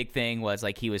the big thing was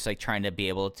like he was like trying to be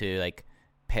able to like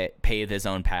pave his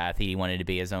own path. He wanted to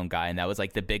be his own guy, and that was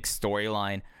like the big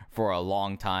storyline for a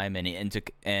long time.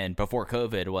 And before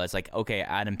COVID was like, okay,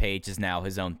 Adam Page is now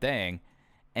his own thing.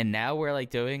 And now we're like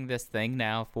doing this thing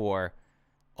now for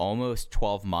almost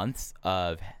 12 months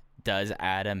of, does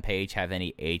Adam Page have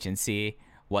any agency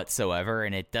whatsoever?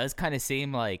 And it does kind of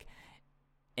seem like,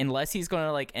 unless he's going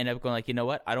to like end up going like, you know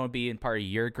what, I don't want to be in part of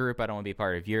your group, I don't want to be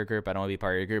part of your group, I don't want to be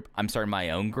part of your group, I'm starting my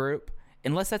own group.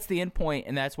 Unless that's the end point,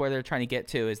 and that's where they're trying to get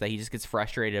to, is that he just gets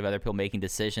frustrated of other people making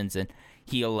decisions and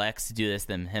he elects to do this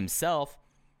himself,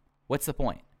 what's the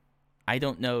point? I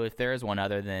don't know if there is one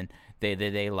other than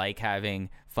they like having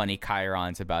funny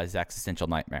chirons about his existential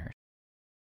nightmares.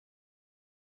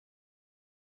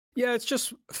 Yeah, it's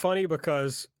just funny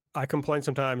because I complain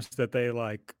sometimes that they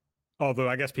like, although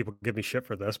I guess people give me shit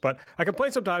for this, but I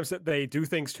complain sometimes that they do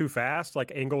things too fast,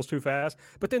 like angles too fast.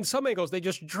 But then some angles, they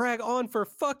just drag on for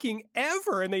fucking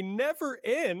ever and they never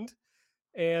end.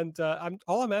 And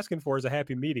all I'm asking for is a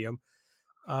happy medium.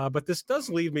 But this does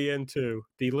lead me into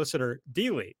the listener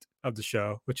delete of the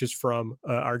show, which is from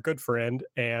our good friend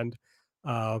and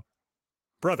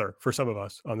brother for some of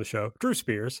us on the show, Drew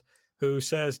Spears, who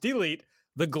says, delete,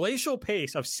 the glacial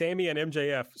pace of Sammy and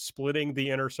MJF splitting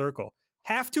the inner circle.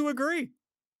 Have to agree.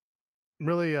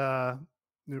 Really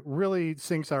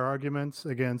sinks our arguments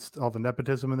against all the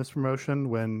nepotism in this promotion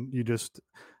when you just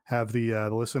have the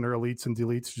listener elites and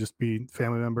deletes just be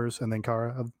family members and then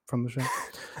Kara from the show.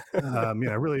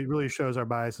 Really shows our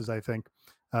biases, I think.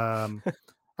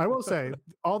 I will say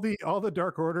all the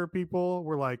Dark Order people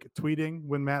were like tweeting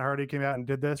when Matt Hardy came out and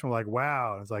did this, and we're like,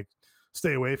 wow. And it's like,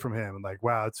 stay away from him. And like,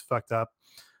 wow, it's fucked up.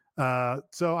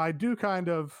 So I do kind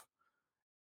of,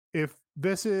 if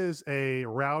this is a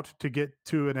route to get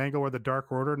to an angle where the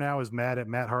Dark Order now is mad at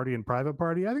Matt Hardy and Private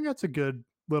Party, I think that's a good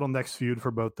little next feud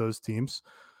for both those teams.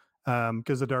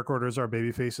 Because the Dark Orders are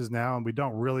baby faces now, and we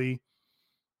can't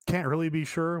really be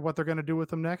sure what they're going to do with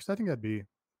them next. I think that'd be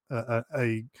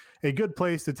a good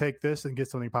place to take this and get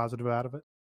something positive out of it.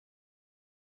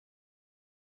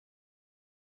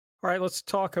 All right, let's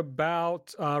talk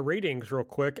about ratings real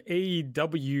quick.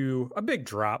 AEW, a big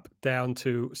drop down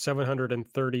to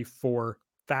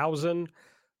 734,000,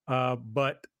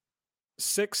 but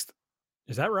sixth,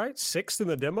 is that right? Sixth in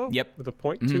the demo? Yep. With a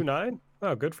 0.29? Mm-hmm.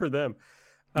 Oh, good for them.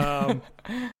 But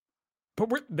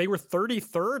they were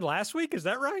 33rd last week, is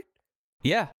that right?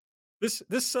 Yeah. This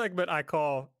segment I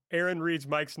call Aaron reads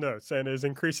Mike's notes and is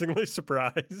increasingly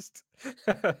surprised.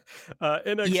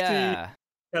 NXT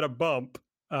had a bump.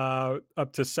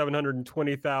 Up to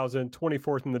 720,000,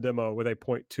 24th in the demo with a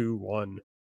 0.21.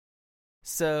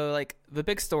 So, like, the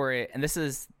big story, and this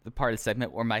is the part of the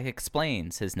segment where Mike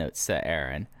explains his notes to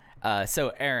Aaron.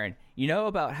 So, Aaron, you know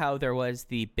about how there was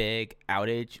the big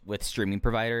outage with streaming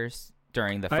providers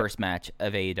during the first match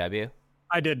of AEW?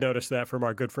 I did notice that from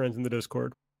our good friends in the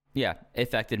Discord. Yeah, it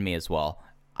affected me as well.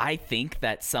 I think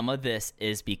that some of this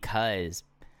is because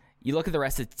you look at the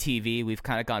rest of the TV, we've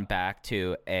kind of gone back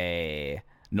to a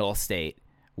null state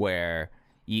where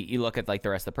you look at like the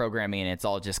rest of the programming and it's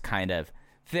all just kind of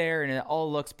there and it all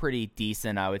looks pretty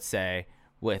decent, I would say,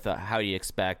 with how you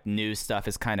expect. News stuff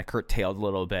is kind of curtailed a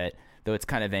little bit, though it's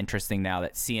kind of interesting now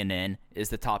that CNN is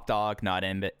the top dog, not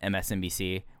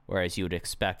MSNBC, whereas you would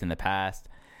expect in the past.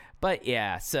 But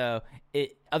yeah, so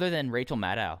other than Rachel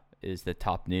Maddow is the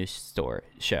top news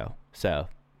show, so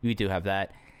we do have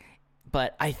that.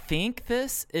 But I think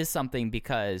this is something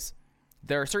because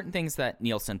there are certain things that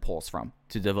Nielsen pulls from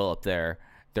to develop their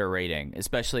rating,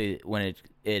 especially when it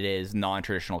is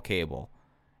non-traditional cable.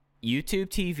 YouTube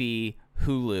TV,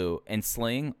 Hulu, and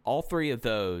Sling, all three of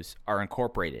those are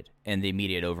incorporated in the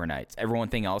immediate overnights.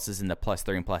 Everything else is in the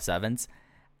 +3 and +7s.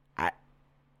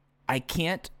 I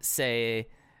can't say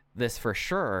this for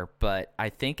sure, but I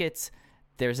think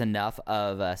there's enough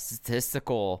of a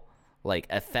statistical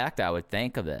effect, I would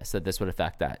think, of that this would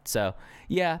affect that. So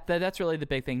yeah, that's really the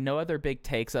big thing. No other big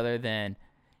takes other than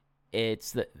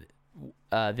it's the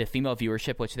female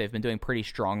viewership, which they've been doing pretty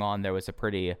strong on. There was a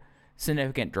pretty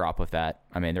significant drop with that.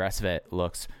 I mean, the rest of it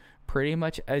looks pretty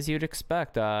much as you'd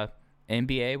expect.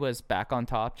 NBA was back on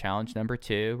top, challenge number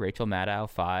 2, Rachel Maddow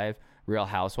 5, Real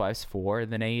Housewives 4,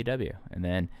 then AEW, and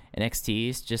then NXT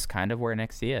is just kind of where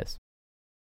NXT is.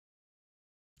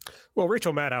 Well,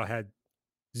 Rachel Maddow had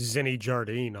Zenny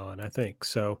Jardine on, I think,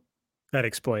 so that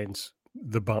explains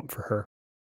the bump for her.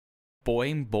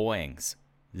 Boing boings,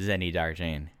 Zenny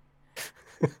Jardine.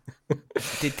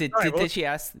 Did she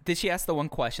ask the one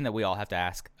question that we all have to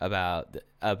ask about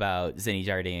Zenny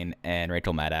Jardine and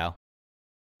Rachel Maddow?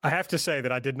 I have to say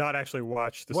that I did not actually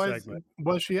watch the segment.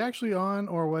 Was she actually on,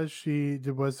 or was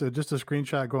it just a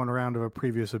screenshot going around of a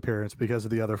previous appearance because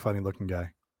of the other funny looking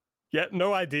guy? Yeah,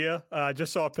 no idea. I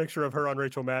just saw a picture of her on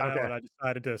Rachel Maddow, and I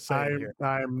decided to say it here.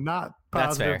 I'm not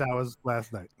positive that was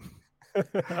last night.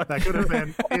 That could have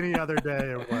been any other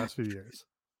day of the last few years.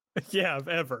 Yeah,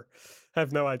 ever. I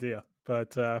have no idea.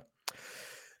 But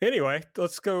anyway,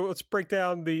 let's break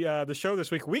down the show this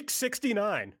week. Week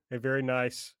 69, a very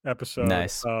nice episode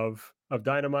of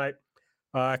Dynamite.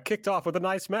 Kicked off with a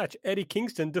nice match. Eddie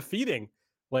Kingston defeating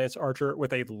Lance Archer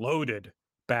with a loaded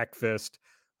back fist.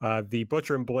 The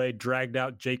Butcher and Blade dragged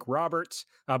out Jake Roberts.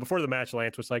 Before the match,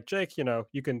 Lance was like, Jake,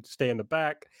 you can stay in the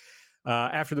back.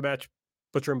 After the match,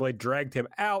 Butcher and Blade dragged him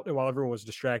out, and while everyone was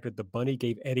distracted, the Bunny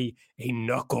gave Eddie a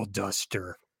knuckle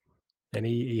duster, and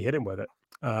he hit him with it.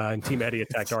 And Team Eddie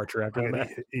attacked Archer after the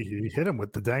match. He hit him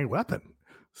with the dang weapon.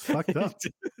 Sucked up.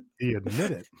 He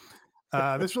admitted.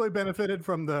 This really benefited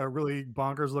from the really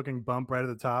bonkers-looking bump right at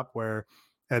the top where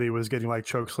Eddie was getting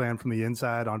choke slammed from the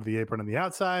inside onto the apron on the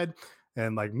outside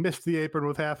and missed the apron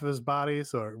with half of his body,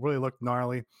 so it really looked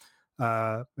gnarly.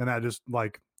 And that just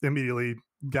immediately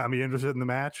got me interested in the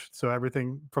match. So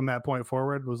everything from that point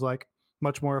forward was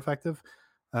much more effective.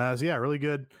 So yeah, really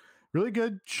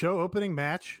good show opening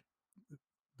match.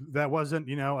 That wasn't,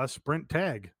 a sprint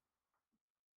tag.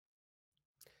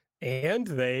 And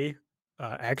they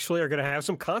actually are going to have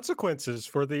some consequences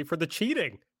for the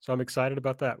cheating. So I'm excited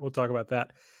about that. We'll talk about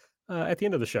that at the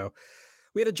end of the show.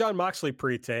 We had a Jon Moxley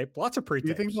pre-tape, lots of pre-tapes. Do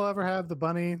you think we'll ever have the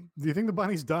Bunny? Do you think the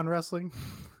Bunny's done wrestling?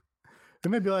 They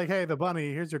may be like, hey, the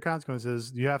Bunny, here's your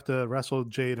consequences. You have to wrestle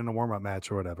Jade in a warm-up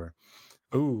match or whatever.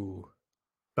 Ooh.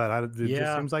 But it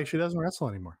just seems like she doesn't wrestle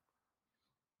anymore.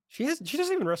 She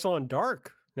doesn't even wrestle on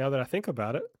Dark, now that I think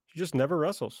about it. She just never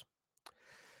wrestles.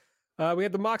 We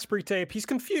had the Mox pre-tape. He's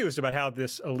confused about how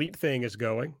this elite thing is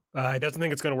going. He doesn't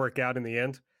think it's going to work out in the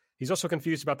end. He's also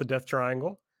confused about the Death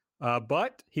Triangle.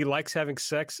 But he likes having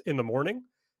sex in the morning,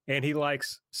 and he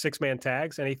likes 6-man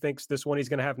tags, and he thinks this one he's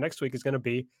going to have next week is going to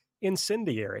be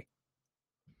incendiary.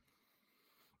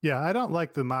 Yeah, I don't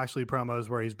like the Moxley promos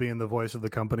where he's being the voice of the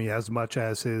company as much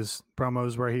as his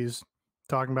promos where he's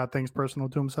talking about things personal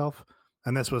to himself.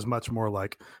 And this was much more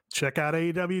like, check out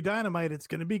AEW Dynamite. It's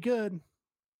going to be good.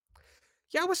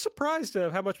 Yeah, I was surprised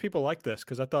at how much people liked this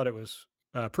because I thought it was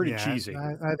pretty cheesy.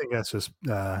 I think that's just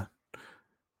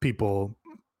people,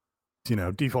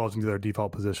 defaulting to their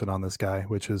default position on this guy,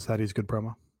 which is that he's a good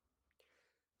promo.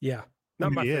 Yeah,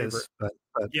 not my favorite. Is, but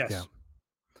yes.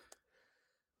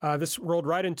 Yeah. This rolled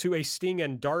right into a Sting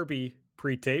and Darby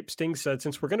pre-tape. Sting said,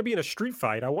 since we're going to be in a street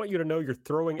fight, I want you to know you're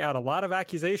throwing out a lot of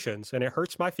accusations, and it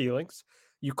hurts my feelings.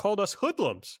 You called us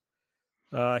hoodlums.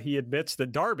 He admits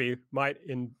that Darby might,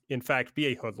 in fact, be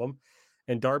a hoodlum.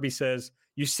 And Darby says,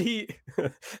 you see,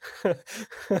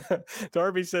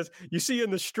 Darby says, you see,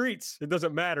 in the streets, it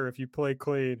doesn't matter if you play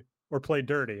clean or play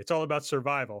dirty. It's all about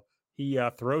survival. He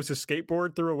throws his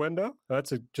skateboard through a window.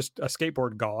 That's just a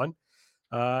skateboard gone.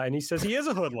 And he says he is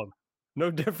a hoodlum. No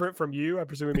different from you. I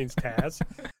presume he means Taz.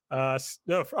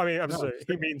 No, I mean,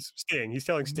 he means Sting. He's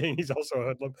telling Sting he's also a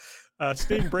hoodlum.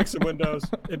 Sting breaks some windows,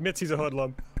 admits he's a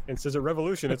hoodlum, and says at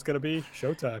Revolution it's going to be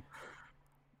showtime.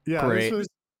 Yeah, great.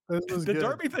 This was the good.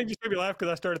 Darby thing just made me laugh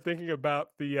because I started thinking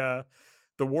about the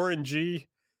Warren G,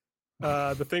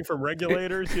 the thing from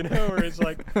Regulators, where it's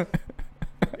like,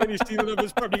 and you're stealing of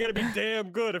this property. You got to be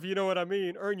damn good, if you know what I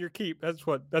mean. Earn your keep. That's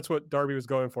what Darby was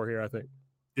going for here, I think.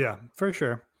 Yeah, for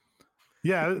sure.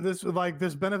 Yeah, this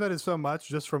benefited so much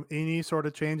just from any sort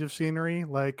of change of scenery.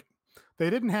 they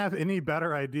didn't have any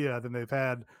better idea than they've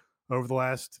had over the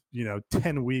last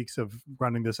 10 weeks of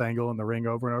running this angle in the ring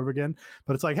over and over again.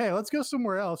 But it's like, hey, let's go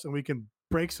somewhere else and we can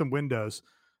break some windows.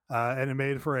 And it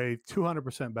made for a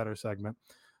 200% better segment.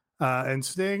 And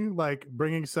Sting, like,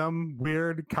 bringing some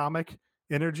weird comic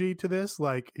energy to this,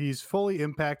 like he's fully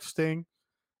Impact Sting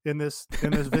in this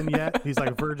vignette. He's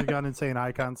like Vertigo Gun Insane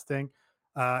Icon Sting,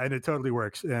 and it totally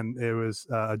works, and it was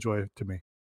a joy to me.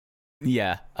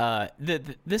 Yeah,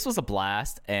 this was a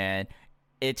blast, and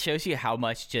it shows you how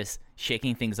much just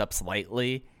shaking things up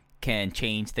slightly can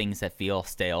change things that feel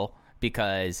stale,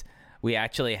 because we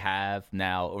actually have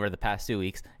now, over the past 2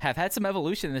 weeks, have had some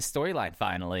evolution in this storyline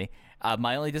finally.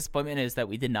 My only disappointment is that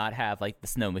we did not have like the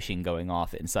snow machine going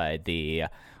off inside the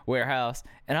warehouse.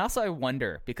 And also I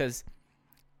wonder, because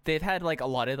they've had like a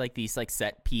lot of like these like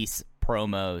set piece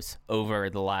promos over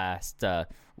the last,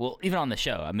 even on the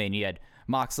show. I mean, you had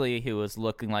Moxley, who was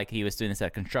looking like he was doing this at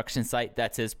a construction site.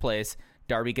 That's his place.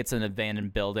 Darby gets an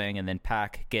abandoned building, and then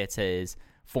Pac gets his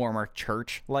former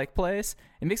church-like place.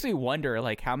 It makes me wonder,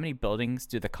 like, how many buildings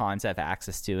do the Khans have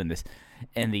access to in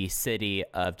the city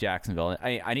of Jacksonville?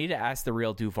 I need to ask the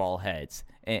real Duval heads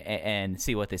and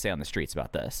see what they say on the streets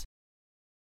about this.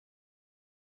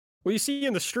 Well, you see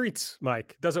in the streets,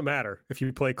 Mike, doesn't matter if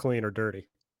you play clean or dirty.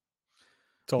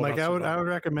 It's all Like, I would survival.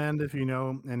 recommend, if you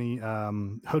know any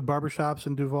hood barbershops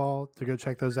in Duval, to go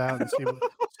check those out and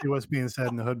see what's being said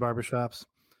in the hood barbershops.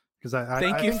 Because I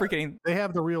Thank you think for getting. they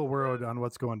have the real word on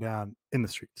what's going down in the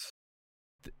streets.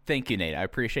 Thank you, Nate. I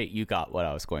appreciate you got what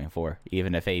I was going for,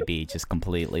 even if AB just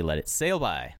completely let it sail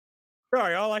by.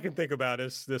 Sorry, all I can think about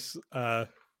is this. The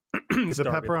Darby.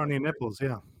 pepperoni nipples,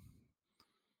 yeah.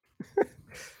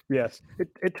 Yes.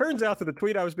 It turns out that the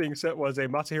tweet I was being sent was a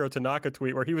Masahiro Tanaka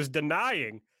tweet where he was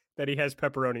denying that he has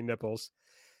pepperoni nipples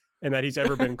and that he's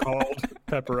ever been called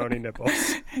pepperoni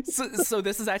nipples. So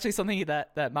this is actually something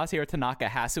that Masahiro Tanaka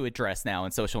has to address now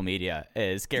in social media,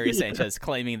 is Gary Sanchez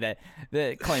claiming that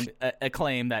a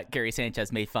claim that Gary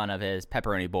Sanchez made fun of his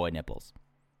pepperoni boy nipples.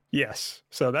 Yes.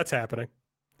 So that's happening.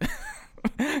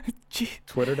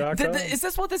 Twitter.com. Is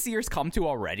this what this year's come to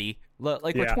already?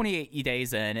 Like, we're 28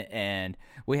 days in, and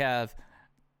we have,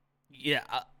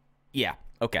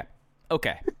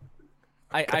 okay.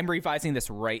 I'm revising this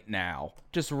right now,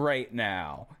 just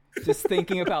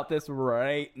thinking about this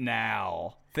right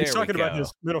now. He's talking about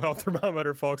his mental health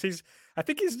thermometer, folks. I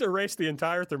think he's erased the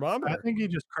entire thermometer. I think he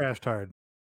just crashed hard.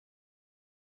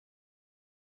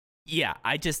 Yeah,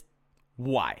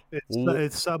 why?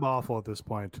 It's sub awful at this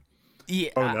point.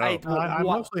 Yeah, oh, no. I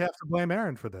mostly have to blame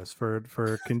Aaron for this,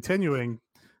 for continuing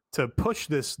to push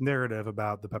this narrative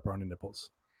about the pepperoni nipples.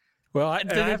 Well, I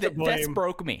have to blame... This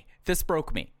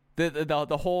broke me.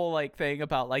 The whole like thing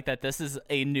about like that this is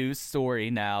a news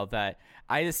story now, that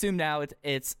I assume now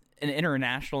it's an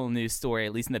international news story,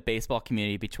 at least in the baseball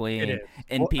community, between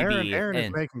NPB Aaron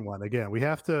is making one again. We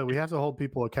have to hold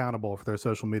people accountable for their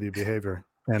social media behavior,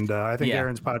 and I think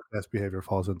Aaron's podcast behavior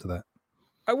falls into that.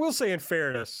 I will say, in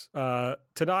fairness,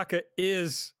 Tanaka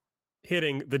is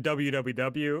hitting the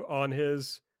www on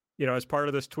his, as part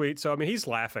of this tweet. So I mean, he's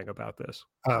laughing about this.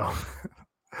 Oh.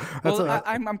 Well,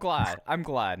 I'm glad. I'm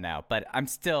glad now, but I'm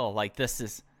still like, this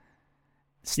is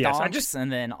stonks, and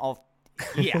then I'll.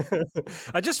 Yeah.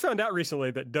 I just found out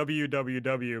recently that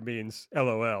www means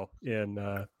LOL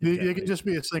in. You can just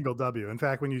be a single W. In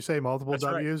fact, when you say multiple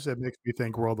W's, it makes me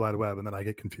think World Wide Web, and then I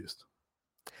get confused.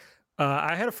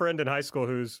 I had a friend in high school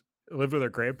who's lived with her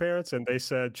grandparents, and they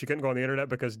said she couldn't go on the internet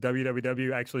because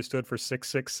www actually stood for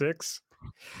 666.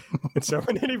 And so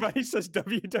when anybody says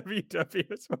www,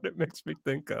 that's what it makes me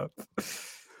think of.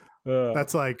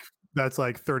 That's like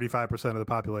 35% of the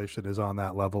population is on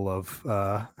that level of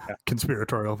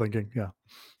conspiratorial thinking. Yeah.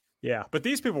 Yeah. But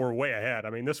these people were way ahead. I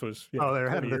mean, this was, they're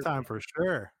ahead of the time for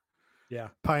sure. Yeah.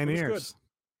 Pioneers.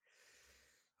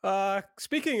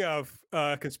 Speaking of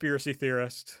conspiracy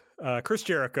theorists, Chris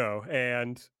Jericho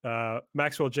and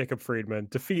Maxwell Jacob Friedman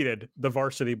defeated the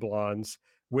Varsity Blondes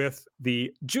with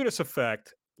the Judas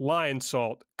Effect Lion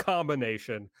Salt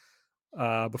combination.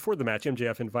 Before the match,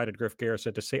 MJF invited Griff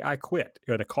Garrison to say, "I quit,"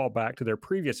 to call back to their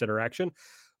previous interaction,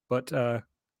 but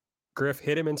Griff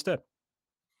hit him instead.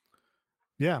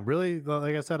 Yeah, really,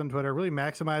 like I said on Twitter, really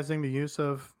maximizing the use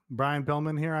of Brian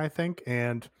Pillman here, I think.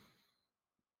 And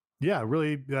yeah,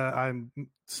 really, I'm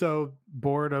so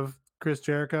bored of Chris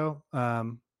Jericho,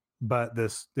 but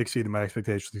this exceeded my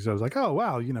expectations because I was like, oh,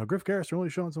 wow, Griff Garrison really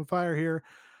showing some fire here.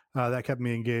 That kept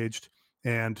me engaged.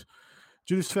 And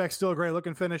Judas Effect, still a great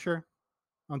looking finisher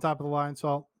on top of the Lion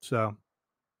Salt. So,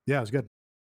 yeah, it was good.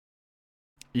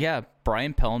 Yeah,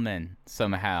 Brian Pillman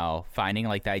somehow finding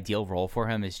like the ideal role for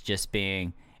him is just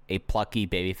being a plucky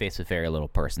babyface with very little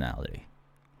personality.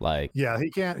 Like, Yeah,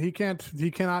 he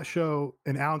cannot show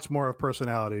an ounce more of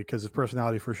personality because his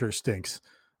personality for sure stinks.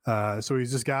 So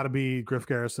he's just got to be Griff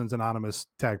Garrison's anonymous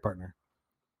tag partner.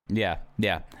 yeah.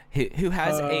 Who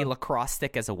has a lacrosse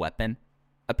stick as a weapon,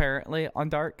 apparently, on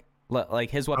Dark.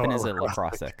 Like, his weapon is a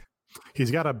lacrosse stick.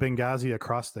 He's got a Benghazi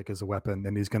acrostic as a weapon,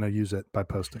 and he's going to use it by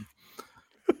posting.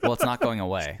 Well, it's not going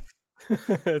away.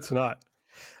 It's not.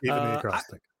 Even the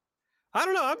acrostic. I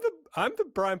don't know. I'm the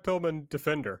Brian Pillman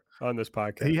defender on this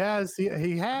podcast.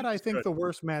 He had I think the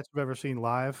worst match I've ever seen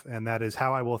live, and that is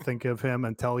how I will think of him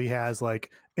until he has like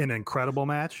an incredible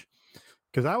match.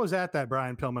 Because I was at that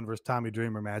Brian Pillman versus Tommy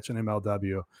Dreamer match in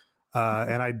MLW,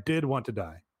 and I did want to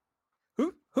die.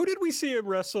 Who did we see him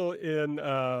wrestle in?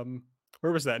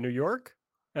 Where was that? New York?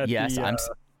 Yes,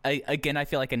 I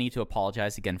feel like I need to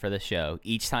apologize again for this show.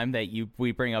 Each time that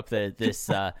we bring up this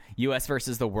U.S.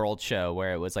 versus the World show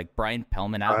where it was like Brian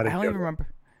Pillman out, I don't even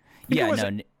remember.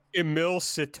 Emil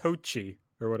Sitochi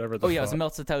or whatever. It was Emil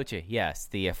Sitochi. Yes,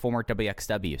 the former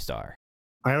WXW star.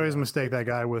 I always mistake that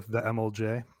guy with the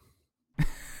MLJ.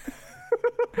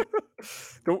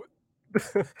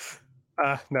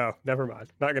 No, never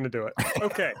mind. Not going to do it.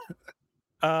 Okay.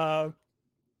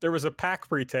 There was a Pac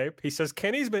pre-tape. He says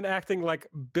Kenny's been acting like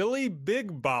Billy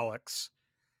Big Bollocks,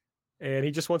 and he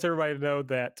just wants everybody to know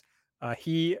that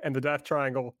he and the Death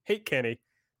Triangle hate Kenny.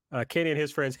 Kenny and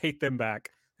his friends hate them back,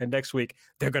 and next week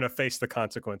they're going to face the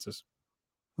consequences.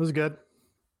 It was good.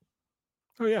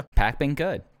 Oh yeah, Pac being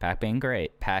good. Pac being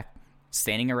great. Pac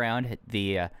standing around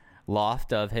the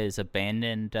loft of his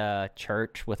abandoned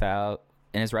church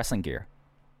in his wrestling gear,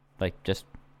 like just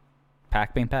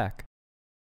Pac being Pac.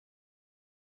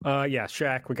 Yeah,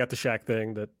 Shaq. We got the Shaq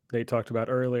thing that they talked about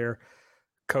earlier.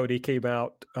 Cody came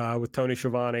out with Tony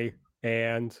Schiavone,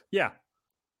 and yeah,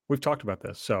 we've talked about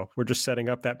this. So we're just setting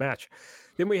up that match.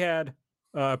 Then we had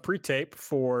pre-tape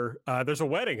for there's a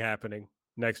wedding happening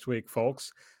next week,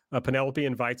 folks. Penelope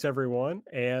invites everyone,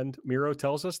 and Miro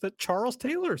tells us that Charles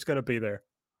Taylor is going to be there.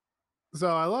 So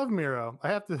I love Miro. I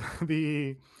have to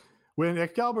be when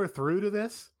Excalibur threw to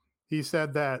this, he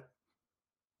said that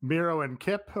Miro and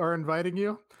Kip are inviting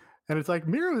you, and it's like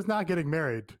Miro is not getting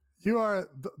married. You are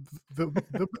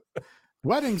the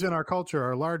weddings in our culture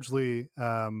are largely,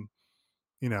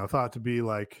 thought to be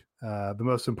like the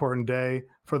most important day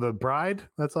for the bride.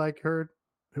 That's like her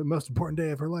most important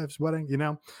day of her life's wedding,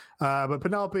 But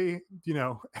Penelope,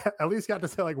 at least got to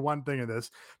say like one thing in this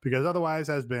because otherwise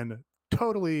has been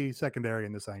totally secondary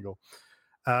in this angle.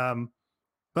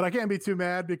 But I can't be too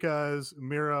mad because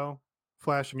Miro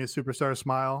flashing his superstar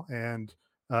smile and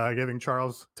giving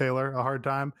Charles Taylor a hard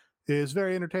time is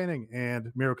very entertaining,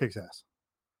 and Miro kicks ass.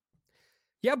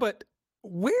 Yeah, but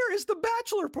where is the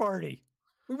bachelor party?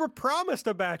 We were promised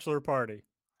a bachelor party.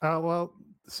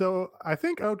 So I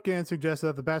think Oatgan suggested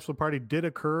that the bachelor party did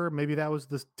occur. Maybe that was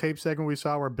the tape segment we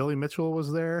saw where Billy Mitchell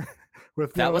was there.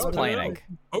 That was planning.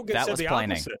 Oatgan said the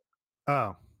opposite.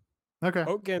 Oh, okay.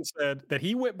 Oatgan said that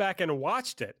he went back and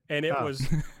watched it, and it was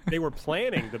they were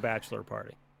planning the bachelor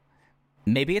party.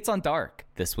 Maybe it's on Dark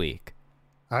this week.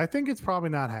 I think it's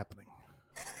probably not happening.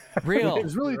 It's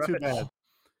really too bad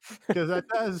because that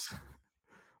does.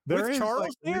 There with is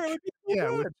Charles there,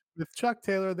 with Chuck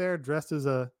Taylor there dressed as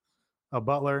a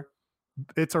butler.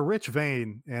 It's a rich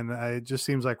vein, and it just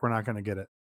seems like we're not going to get it.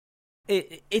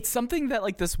 It's something that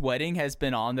like this wedding has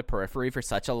been on the periphery for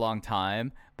such a long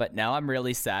time, but now I'm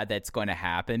really sad that it's going to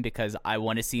happen because I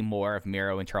want to see more of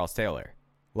Miro and Charles Taylor.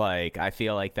 Like, I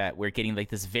feel like that we're getting like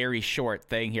this very short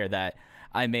thing here that,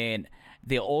 I mean,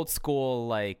 the old school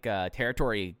like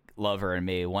territory lover in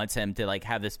me wants him to like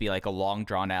have this be like a long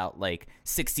drawn out like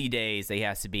 60 days. He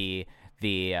has to be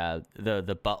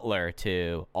the butler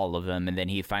to all of them, and then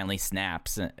he finally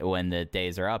snaps when the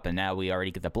days are up, and now we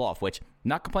already get the blow off, which I'm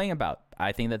not complaining about.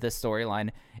 I think that this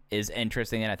storyline is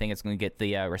interesting, and I think it's going to get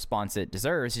the response it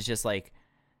deserves. It's just like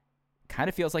kind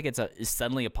of feels like it's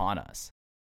suddenly upon us.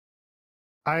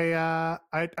 I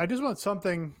just want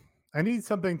something. I need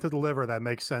something to deliver that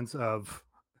makes sense of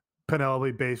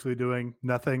Penelope basically doing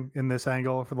nothing in this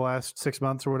angle for the last 6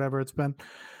 months or whatever it's been.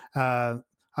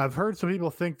 I've heard some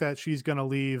people think that she's going to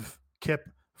leave Kip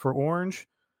for Orange,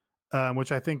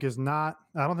 which I think is not.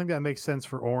 I don't think that makes sense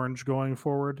for Orange going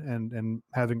forward and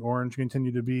having Orange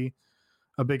continue to be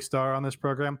a big star on this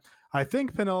program. I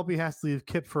think Penelope has to leave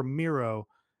Kip for Miro,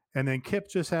 and then Kip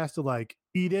just has to like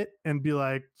eat it and be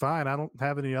like, fine, I don't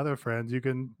have any other friends. You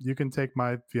can take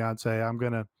my fiance. I'm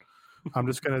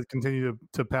just gonna continue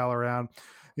to pal around.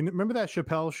 You remember that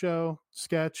Chappelle Show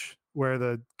sketch where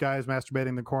the guy is masturbating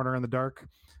in the corner in the dark?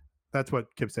 That's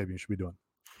what Kip Sabian should be doing.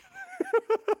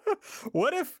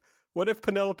 What if What if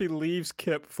Penelope leaves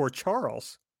Kip for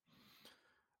Charles?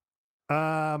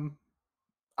 I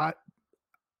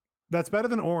that's better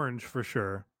than Orange for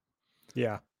sure.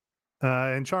 Yeah.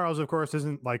 And Charles, of course,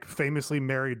 isn't like famously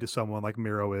married to someone like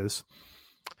Miro is.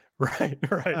 Right.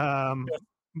 But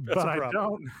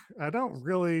I don't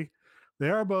really. They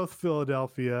are both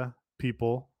Philadelphia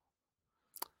people.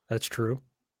 That's true.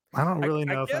 I don't really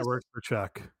know I if guess, that works for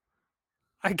Chuck.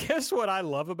 I guess what I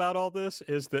love about all this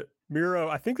is that Miro,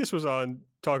 I think this was on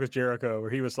Talk with Jericho, where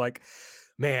he was like,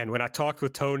 man, when I talked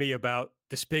with Tony about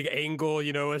this big angle,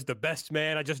 as the best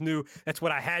man, I just knew that's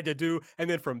what I had to do. And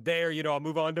then from there, I'll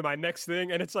move on to my next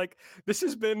thing. And it's like, this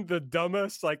has been the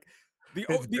dumbest, like the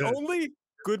only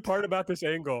good part about this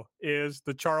angle is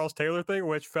the Charles Taylor thing,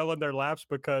 which fell in their laps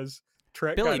because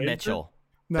Trent Billy got Mitchell.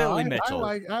 No, Billy Mitchell.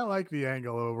 I like the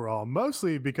angle overall,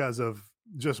 mostly because of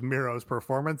just Miro's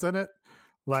performance in it.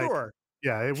 Like, sure.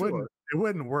 Yeah, it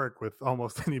wouldn't work with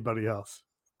almost anybody else.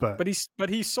 But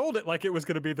he sold it like it was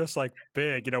going to be this like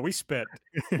big.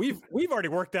 We've already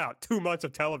worked out 2 months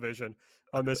of television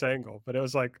on this angle, but it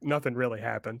was like nothing really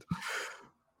happened.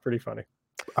 Pretty funny.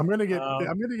 I'm gonna get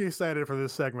excited for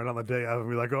this segment on the day of and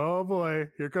be like, oh boy,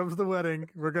 here comes the wedding.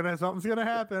 Something's gonna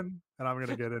happen, and I'm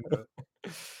gonna get into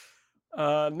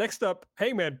it. Next up,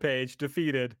 Hangman Page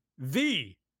defeated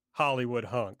the Hollywood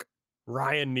hunk,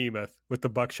 Ryan Nemeth, with the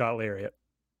buckshot lariat.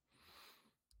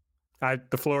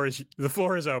 The floor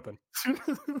is open. So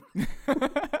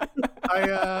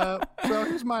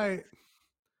here's my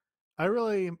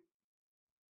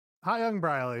Hot Young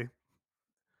Briley.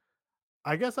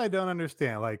 I guess I don't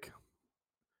understand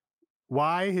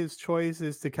why his choice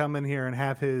is to come in here and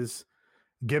have his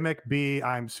gimmick be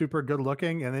I'm super good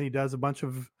looking, and then he does a bunch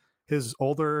of his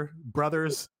older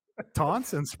brother's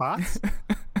taunts and spots.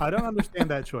 I don't understand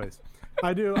that choice.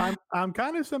 I do. I'm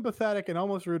kind of sympathetic and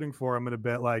almost rooting for him in a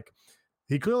bit. Like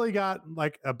he clearly got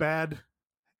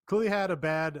clearly had a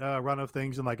bad run of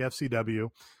things in like FCW.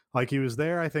 Like he was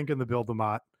there, I think, in the Bill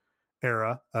DeMott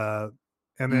era,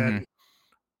 and then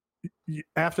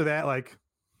after that, I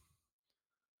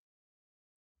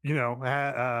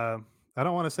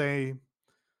don't want to say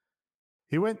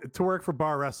he went to work for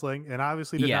bar wrestling and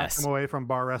obviously did not come away from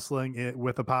bar wrestling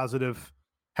with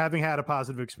having had a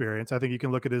positive experience. I think you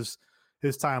can look at his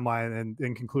timeline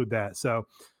and conclude that. So,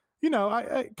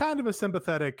 I kind of a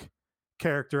sympathetic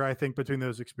character, I think, between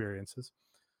those experiences.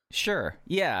 Sure.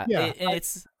 Yeah.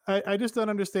 I just don't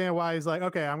understand why he's like,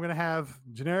 okay, I'm going to have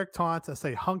generic taunts. I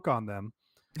say hunk on them.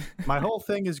 My whole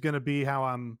thing is going to be how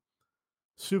I'm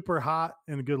super hot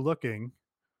and good looking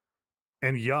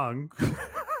and young,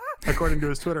 according to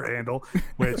his Twitter handle,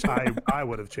 which I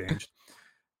would have changed.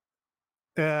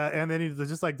 And then he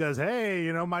just does, hey,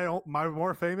 my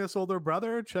more famous older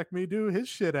brother, check me do his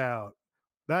shit out.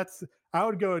 I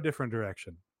would go a different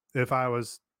direction if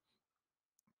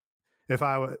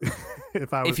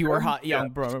you were hot young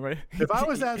bro, right? If I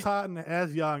was as hot and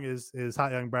as young as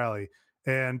Hot Young Briley,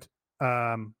 and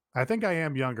I think I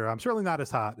am younger. I'm certainly not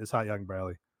as hot as Hot Young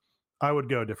Briley. I would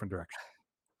go a different direction.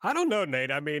 I don't know,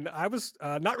 Nate. I mean, I was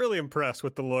not really impressed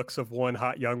with the looks of one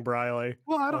Hot Young Briley.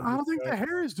 Well, I don't think the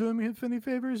hair is doing me any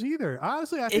favors either.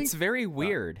 Honestly, I think it's very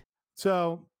weird.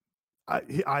 So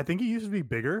I think he used to be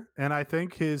bigger, and I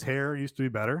think his hair used to be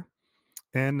better.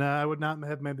 And I would not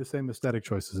have made the same aesthetic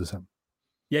choices as him.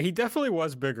 Yeah, he definitely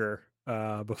was bigger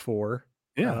before.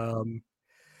 Yeah.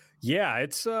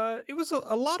 It was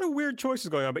a lot of weird choices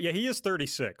going on, but yeah, he is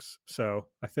 36. So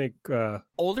I think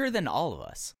older than all of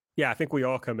us. Yeah, I think we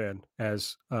all come in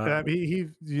as the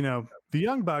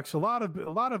Young Bucks. A lot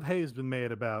of hay has been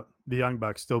made about the Young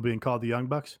Bucks still being called the Young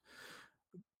Bucks.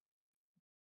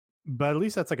 But at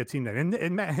least that's like a team name.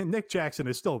 And Nick Jackson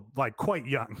is still quite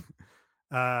young.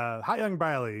 Hot Young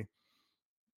Briley,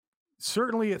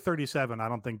 certainly at 37, I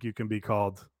don't think you can be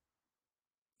called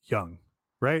young,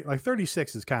 right?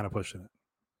 36 is kind of pushing it.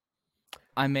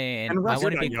 I mean, I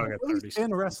wouldn't be young at 36.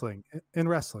 In wrestling.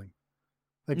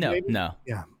 No.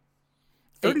 Yeah.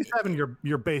 37,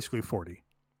 you're basically 40.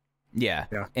 Yeah.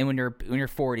 And when you're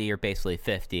 40, you're basically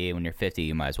 50. When you're 50,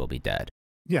 you might as well be dead.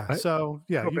 Yeah. So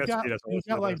yeah, you've got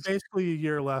basically a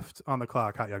year left on the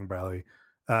clock, Hot Young Briley.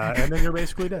 And then you're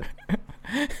basically dead.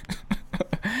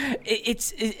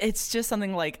 It's just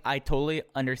something I totally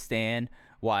understand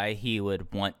why he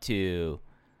would want to,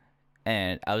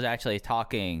 and I was actually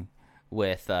talking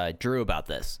with Drew about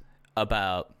this,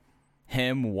 about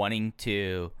him wanting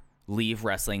to leave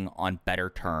wrestling on better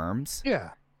terms.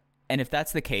 Yeah. And if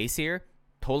that's the case here,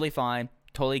 totally fine,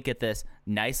 totally get this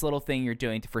nice little thing you're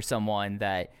doing for someone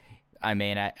that, I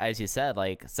mean, as you said,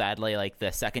 sadly,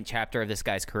 the second chapter of this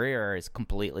guy's career is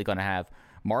completely going to have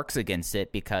marks against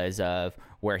it because of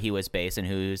where he was based and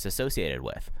who he was associated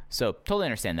with. So totally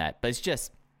understand that. But it's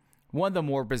just one of the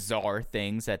more bizarre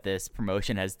things that this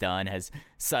promotion has done has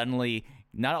suddenly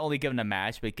not only given a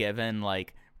match, but given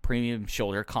like premium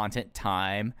shoulder content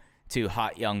time to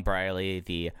Hot Young Briley,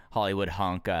 the Hollywood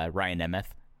hunk Ryan Nemeth,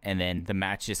 and then the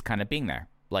match just kind of being there.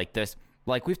 Like this,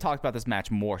 like we've talked about this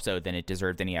match more so than it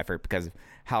deserved any effort because of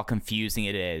how confusing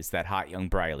it is that Hot Young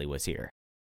Briley was here.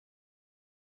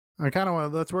 I kind of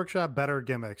want let's workshop better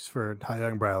gimmicks for Hot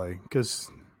Young Briley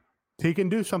because he can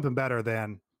do something better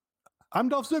than I'm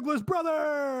Dolph Ziggler's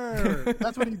brother.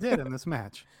 That's what he did in this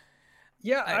match.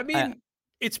 Yeah, I mean,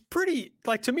 it's pretty,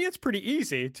 like, to me, it's pretty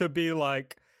easy to be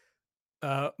like,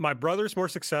 my brother's more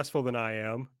successful than I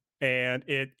am, and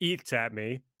it eats at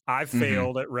me. I've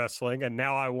failed at wrestling, and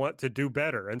now I want to do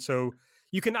better. And so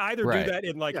you can either do that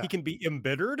in, like, he can be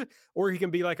embittered, or he can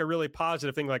be like a really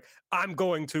positive thing, like, I'm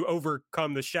going to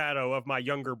overcome the shadow of my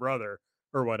younger brother,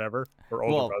 or whatever, or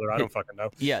older brother. I don't fucking know.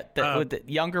 Yeah, with the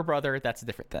younger brother, that's a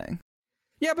different thing.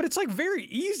 Yeah, but it's like very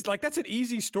easy. Like, that's an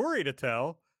easy story to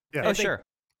tell. Yeah. Oh, sure.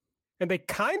 And they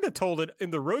kind of told it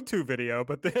in the Road to video,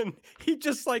 but then he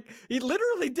just like, he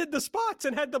literally did the spots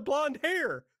and had the blonde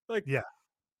hair. Like, yeah,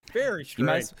 very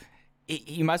strange.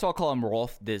 You might as well call him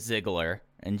Rolf the Ziggler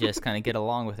and just kind of get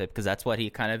along with it because that's what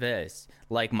he kind of is.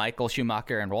 Like Michael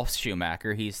Schumacher and Rolf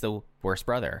Schumacher, he's the worst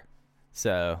brother.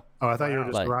 So. Oh, I thought you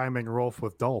were just rhyming Rolf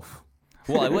with Dolph.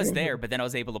 Well, I was there, but then I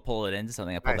was able to pull it into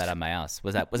something. I pulled that out of my ass.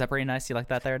 Was that pretty nice? You like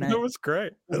that there, Nate? That was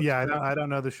great. Yeah, I don't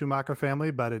know the Schumacher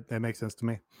family, but it makes sense to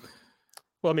me.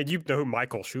 Well, I mean, you know who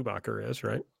Michael Schumacher is,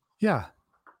 right? Yeah.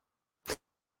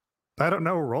 I don't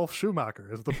know Rolf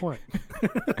Schumacher is the point.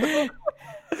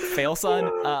 Fail son,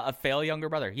 a fail younger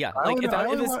brother. Yeah, I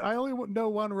only know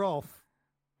one Rolf.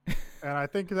 And I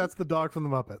think that's the dog from the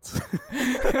Muppets.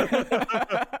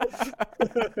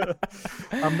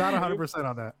 I'm not 100%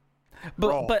 on that.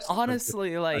 But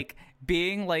honestly, like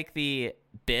being like the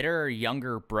bitter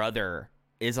younger brother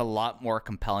is a lot more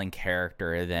compelling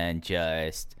character than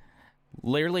just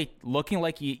literally looking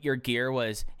like your gear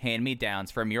was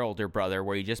hand-me-downs from your older brother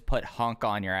where you just put hunk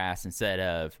on your ass instead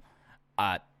of,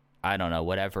 I don't know,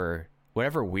 whatever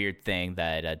weird thing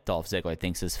that Dolph Ziggler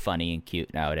thinks is funny and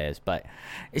cute nowadays. But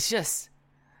it's just,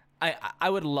 I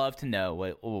would love to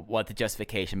know what the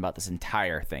justification about this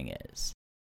entire thing is.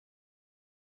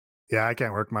 Yeah, I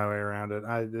can't work my way around it.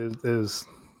 It was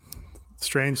a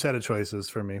strange set of choices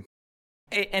for me.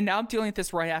 And now I'm dealing with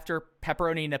this right after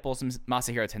Pepperoni Nipples and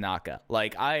Masahiro Tanaka.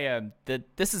 Like,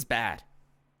 this is bad.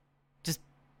 Just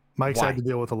Mike's had to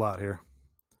deal with a lot here.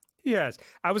 Yes.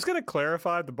 I was going to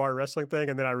clarify the bar wrestling thing,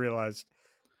 and then I realized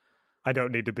I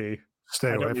don't need to be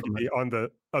on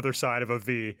the other side of a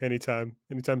V anytime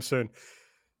soon.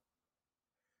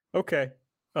 Okay.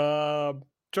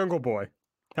 Jungle Boy.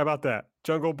 How about that?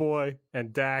 Jungle Boy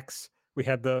and Dax. We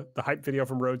had the hype video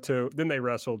from Road 2. Then they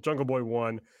wrestled. Jungle Boy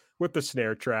won with the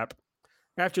snare trap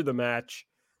after the match.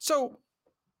 So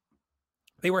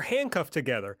they were handcuffed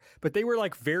together, but they were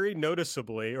like very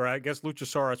noticeably, or I guess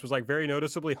Luchasaurus was like very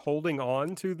noticeably holding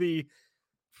on to the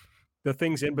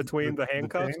things in between the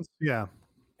handcuffs. Yeah.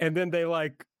 And then they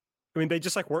they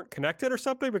just like weren't connected or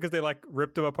something because they like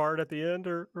ripped them apart at the end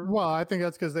or... Well, I think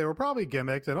that's because they were probably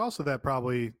gimmicked, and also that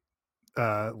probably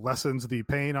lessens the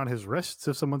pain on his wrists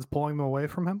if someone's pulling them away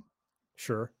from him.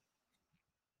 Sure.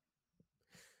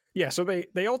 Yeah, so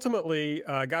they ultimately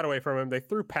got away from him. They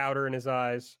threw powder in his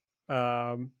eyes.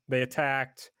 They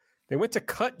attacked. They went to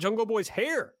cut Jungle Boy's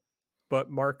hair, but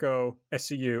Marco,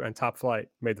 SCU, and Top Flight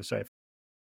made the save.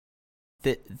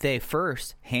 They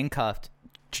first handcuffed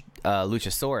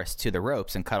Luchasaurus to the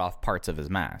ropes and cut off parts of his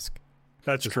mask.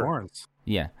 That's his true. Horns.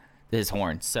 Yeah, his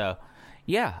horns. So,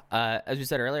 yeah, as we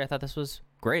said earlier, I thought this was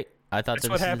great. I thought that's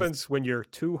what happens when you're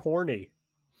too horny.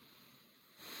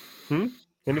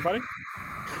 Anybody?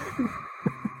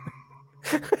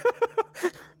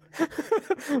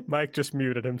 Mike just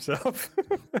muted himself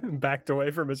and backed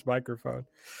away from his microphone,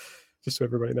 just so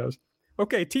everybody knows.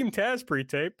 Okay, Team Taz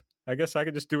pre-tape. I guess I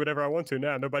can just do whatever I want to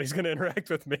now. Nobody's going to interact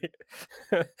with me.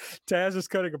 Taz is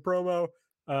cutting a promo,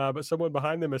 but someone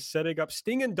behind them is setting up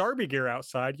Sting and Darby gear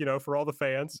outside, for all the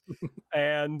fans.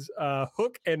 And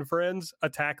Hook and friends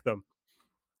attack them.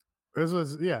 This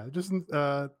was, just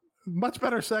much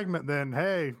better segment than,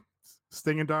 hey,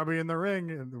 Sting and Darby in the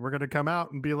ring, and we're going to come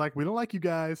out and be like, we don't like you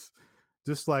guys.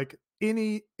 Just like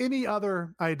any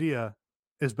other idea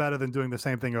is better than doing the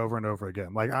same thing over and over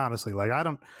again. Like, honestly, like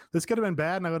this could have been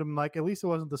bad, and I would have been like, at least it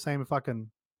wasn't the same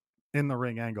fucking in the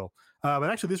ring angle. But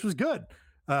actually this was good.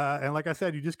 And like I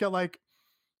said, you just got like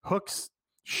Hook's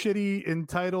shitty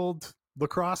entitled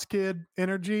lacrosse kid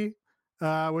energy,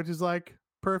 which is like,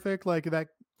 perfect. Like that.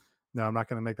 No, I'm not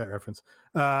going to make that reference.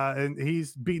 And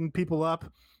he's beating people up.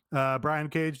 Brian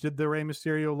Cage did the Rey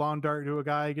Mysterio lawn dart to a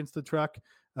guy against the truck.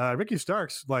 Ricky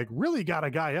Starks like really got a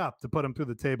guy up to put him through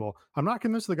the table. I'm not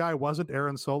convinced the guy wasn't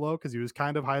Aaron Solo because he was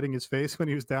kind of hiding his face when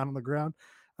he was down on the ground.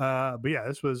 But yeah,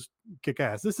 this was kick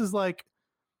ass. This is like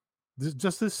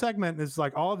this segment is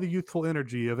like all the youthful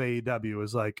energy of AEW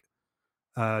is like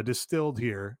distilled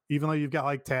here. Even though you've got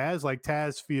like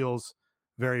Taz feels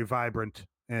very vibrant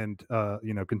and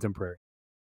contemporary.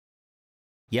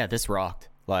 Yeah, this rocked.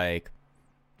 Like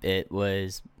it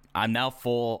was. I'm now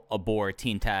full aboard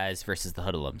Team Taz versus the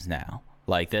Hoodlums now.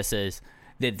 Like this is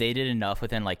they did enough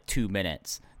within like 2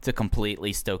 minutes to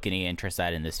completely stoke any interest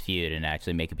out in this feud and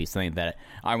actually make it be something that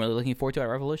I'm really looking forward to at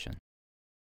Revolution.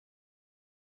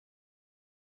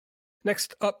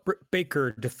 Next up, Britt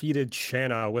Baker defeated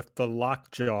Shanna with the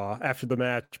lockjaw. After the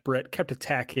match, Britt kept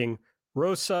attacking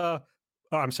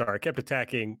kept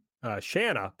attacking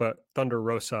Shanna, but Thunder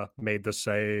Rosa made the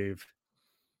save.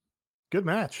 Good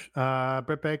match.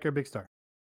 Britt Baker, big star.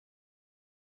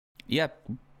 Yeah,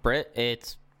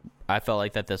 Britt, I felt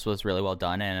like that this was really well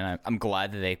done, and I'm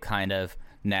glad that they kind of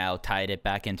now tied it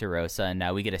back into Rosa, and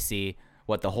now we get to see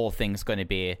what the whole thing's going to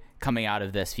be coming out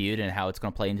of this feud and how it's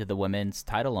going to play into the women's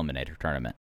title eliminator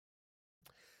tournament.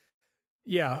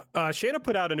 Yeah, Shanna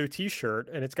put out a new T-shirt,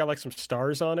 and it's got like some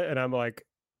stars on it, and I'm like,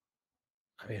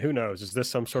 I mean, who knows? Is this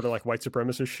some sort of like white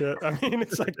supremacist shit? I mean,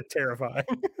 it's like terrifying.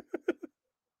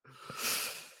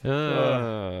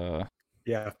 Yeah.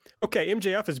 Okay,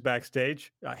 MJF is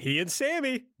backstage. He and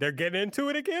Sammy, they're getting into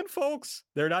it again, folks.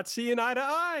 They're not seeing eye to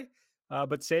eye.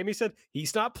 But Sammy said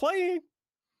he's not playing.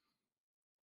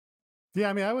 Yeah,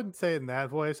 I mean, I wouldn't say it in that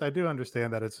voice. I do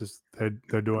understand that it's just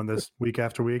they're doing this week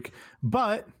after week,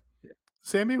 but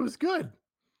Sammy was good.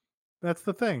 That's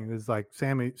the thing. It's like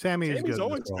Sammy's good.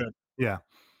 Always good. Yeah.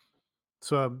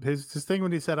 So his thing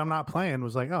when he said I'm not playing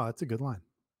was like, oh, that's a good line.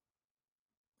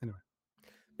 Anyway.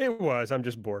 It was. I'm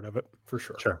just bored of it for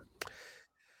sure. Sure.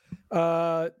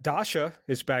 Dasha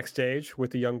is backstage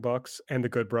with the Young Bucks and the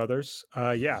Good Brothers.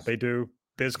 Yeah, they do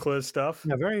BizCliz stuff.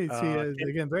 Yeah, very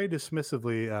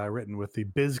dismissively written with the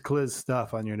BizCliz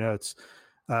stuff on your notes.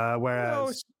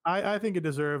 Whereas I think it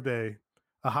deserved a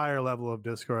higher level of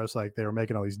discourse. Like they were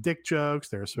making all these dick jokes.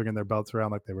 They were swinging their belts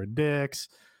around like they were dicks.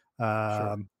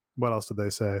 Sure. What else did they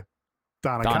say?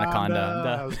 Donna-conda.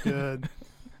 That was good.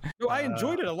 No, I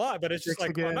enjoyed it a lot, but it's just like,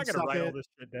 again, I'm not going to write all this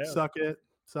shit down.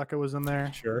 Suck it was in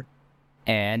there. Sure.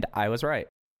 And I was right.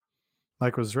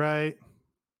 Mike was right.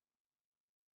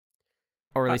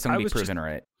 Or at least I'm going to be proven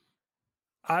right.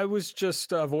 I was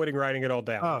just avoiding writing it all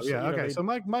down. Oh, yeah. Okay. So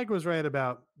Mike was right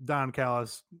about Don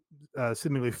Callis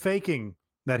seemingly faking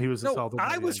that he was assaulted.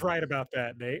 I was right about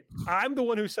that, Nate. I'm the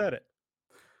one who said it.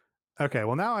 Okay.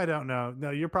 Well, now I don't know. No,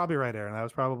 you're probably right, Aaron. That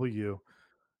was probably you.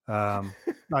 I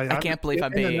can't believe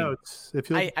I'm being.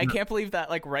 I can't believe that,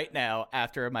 like right now,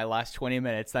 after my last 20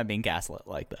 minutes, I'm being gaslit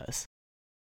like this.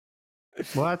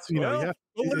 Well, that's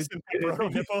listen, bro,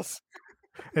 nipples.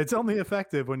 It's only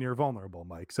effective when you're vulnerable,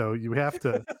 Mike. So you have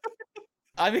to.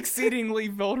 I'm exceedingly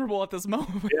vulnerable at this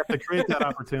moment. You have to create that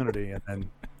opportunity and then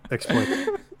exploit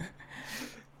it.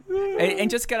 And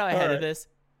just get out ahead of this.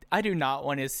 I do not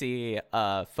want to see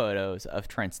photos of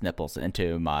Trent's nipples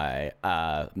into my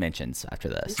mentions after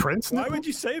this. Trent's nipples? Why would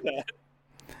you say that?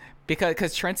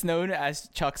 Because Trent's known, as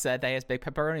Chuck said, that he has big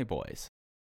pepperoni boys.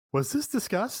 Was this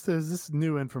discussed? Is this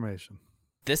new information?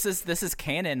 This is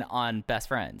canon on Best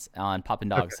Friends on Poppin'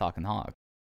 Dogs Talking Hog.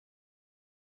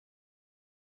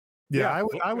 Yeah,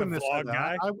 I wouldn't have said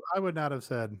that. I would not have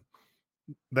said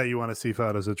that you want to see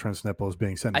photos of Trent's nipples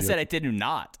being sent. I said I did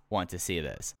not want to see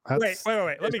this. Wait.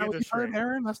 Let me get this straight,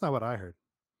 Aaron. That's not what I heard.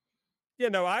 Yeah,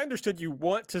 no, I understood you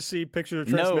want to see pictures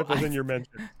of Trent's nipples in your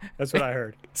mention. That's what I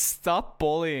heard. Stop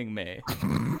bullying me.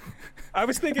 I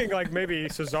was thinking like maybe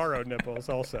Cesaro nipples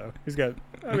also. He's got,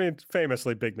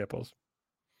 famously big nipples.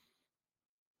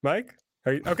 Mike?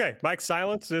 Okay, Mike's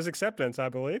silence is acceptance, I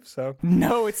believe. So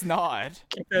no, it's not.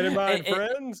 Keep that in mind,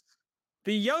 friends.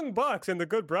 The Young Bucks and the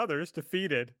Good Brothers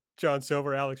defeated John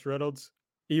Silver, Alex Reynolds,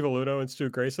 Evil Uno, and Stu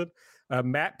Grayson.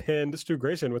 Matt pinned Stu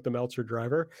Grayson with the Meltzer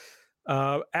driver.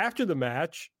 After the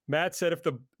match, Matt said if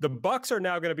the Bucks are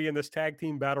now going to be in this tag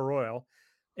team battle royal,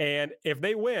 and if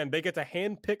they win, they get to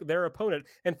handpick their opponent.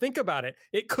 And think about it.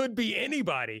 It could be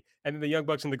anybody. And then the Young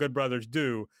Bucks and the Good Brothers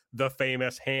do the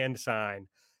famous hand sign.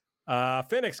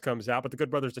 Phoenix comes out, but the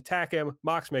Good Brothers attack him.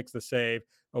 Mox makes the save.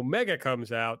 Omega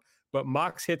comes out, but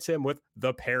Mox hits him with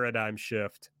the Paradigm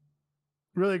Shift.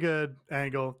 Really good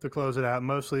angle to close it out,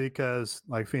 mostly because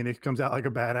like Phoenix comes out like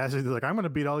a badass. He's like, I'm going to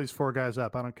beat all these 4 guys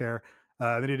up. I don't care.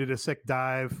 Then he did a sick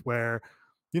dive where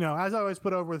as I always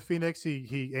put over with Phoenix,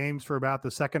 he aims for about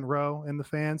the second row in the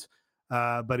fans.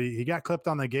 But he got clipped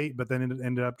on the gate, but then it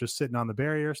ended up just sitting on the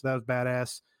barrier. So that was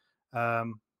badass.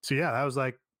 So yeah, that was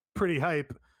like pretty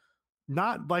hype.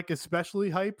 Not like especially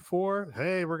hype for,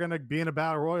 hey, we're going to be in a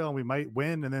battle royal and we might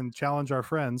win and then challenge our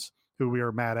friends who we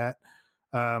are mad at.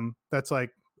 That's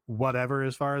like whatever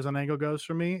as far as an angle goes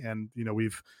for me. And,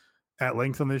 we've at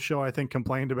length on this show, I think,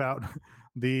 complained about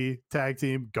the tag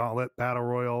team gauntlet battle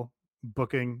royal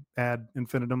booking ad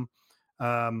infinitum.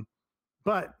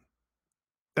 But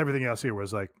everything else here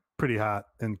was like pretty hot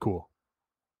and cool.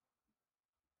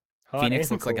 Hot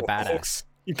Phoenix and looks like a badass.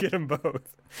 You get them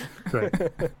both. Right.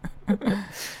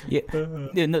 Yeah,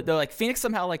 no, like Phoenix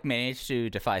somehow like managed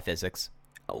to defy physics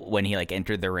when he like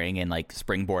entered the ring and like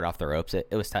springboard off the ropes.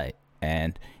 It was tight,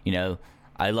 and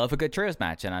I love a good trios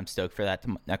match, and I'm stoked for that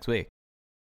next week.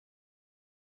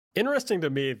 Interesting to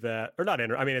me that, or not,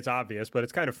 I mean, it's obvious, but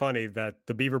it's kind of funny that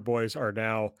the Beaver Boys are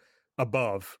now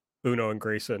above Uno and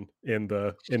Grayson in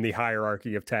the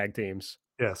hierarchy of tag teams.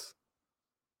 Yes.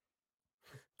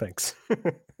 Thanks.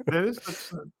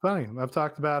 It's funny. I've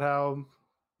talked about how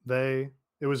it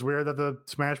was weird that the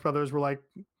Smash Brothers were like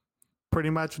pretty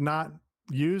much not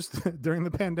used during the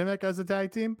pandemic as a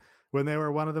tag team when they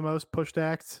were one of the most pushed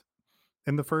acts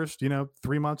in the first,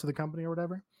 3 months of the company or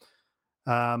whatever.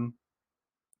 They're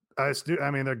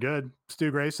good. Stu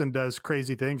Grayson does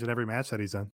crazy things in every match that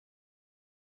he's in.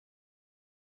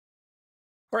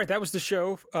 All right, that was the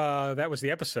show. That was the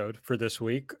episode for this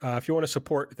week. If you want to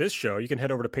support this show, you can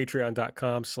head over to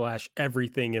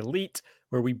patreon.com/everythingelite,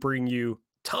 where we bring you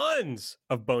tons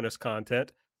of bonus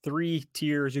content. 3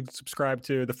 tiers you can subscribe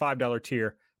to. The $5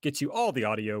 tier gets you all the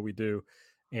audio we do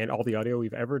and all the audio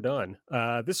we've ever done.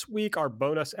 This week, our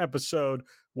bonus episode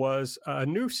was a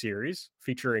new series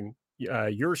featuring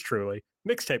yours truly,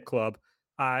 Mixtape Club.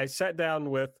 I sat down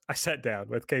with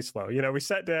K-Slow. We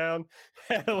sat down,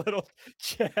 had a little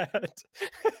chat,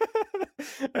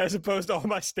 as opposed to all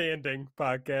my standing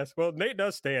podcasts. Well, Nate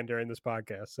does stand during this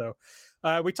podcast. So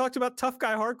we talked about Tough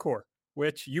Guy Hardcore,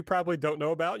 which you probably don't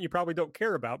know about, and you probably don't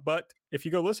care about. But if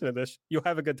you go listen to this, you'll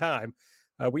have a good time.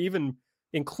 We even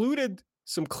included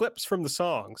some clips from the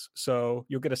songs, so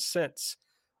you'll get a sense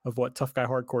of what Tough Guy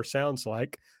Hardcore sounds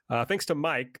like. Thanks to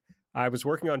Mike. I was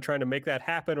working on trying to make that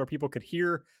happen where people could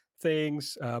hear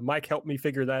things. Mike helped me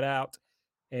figure that out,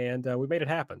 and we made it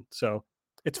happen. So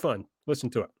it's fun. Listen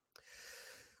to it.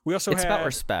 We also It's about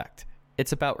respect.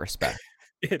 It's about respect.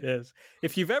 It is.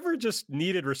 If you've ever just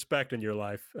needed respect in your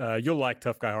life, you'll like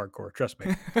Tough Guy Hardcore. Trust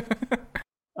me.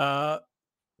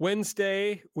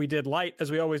 Wednesday, we did Light,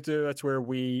 as we always do. That's where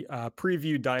we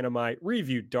preview Dynamite,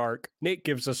 review Dark. Nate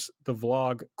gives us the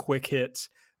vlog quick hits.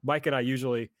 Mike and I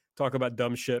usually talk about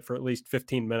dumb shit for at least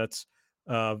 15 minutes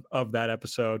of that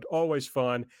episode. Always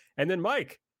fun. And then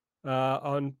Mike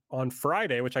on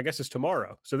Friday, which I guess is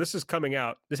tomorrow. So this is coming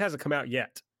out. This hasn't come out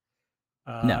yet.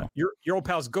 No. Your old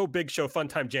pals Go Big Show Fun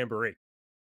Time Jamboree.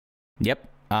 Yep.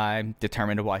 I'm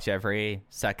determined to watch every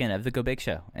second of the Go Big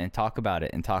Show and talk about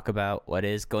it and talk about what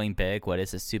is going big, what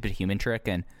is a stupid human trick,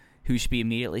 and who should be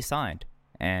immediately signed.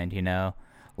 And,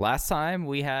 last time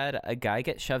we had a guy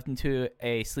get shoved into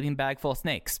a sleeping bag full of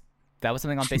snakes. That was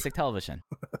something on basic television.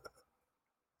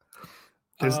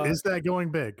 Is that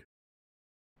going big?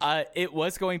 It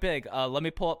was going big. Let me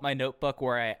pull up my notebook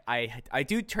where I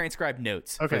do transcribe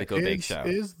notes for the Go Big Show.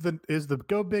 Is the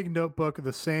Go Big notebook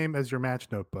the same as your match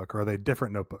notebook, or are they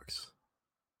different notebooks?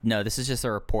 No, this is just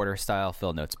a reporter style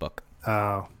Phil notes book.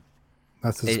 Oh,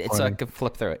 that's disappointing. It's so I can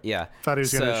flip through it. Yeah. Thought he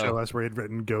was going to show us where he'd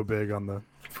written "Go Big" on the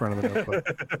front of the notebook.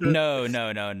 No.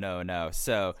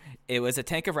 So it was a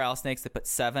tank of rattlesnakes. They put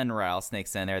 7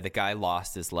 rattlesnakes in there. The guy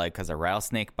lost his leg because of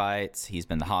rattlesnake bites. He's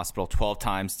been to the hospital 12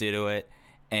 times due to it.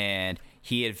 And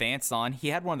he advanced on. He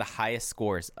had one of the highest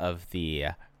scores of the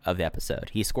episode.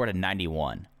 He scored a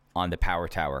 91 on the Power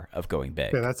Tower of Going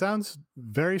Big. Yeah, that sounds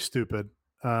very stupid.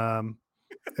 So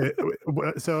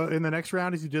in the next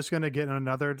round, is he just going to get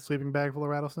another sleeping bag full of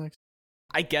rattlesnakes?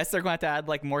 I guess they're going to have to add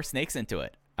like more snakes into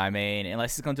it. I mean,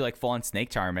 unless he's going to do like full on snake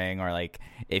charming, or like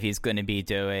if he's going to be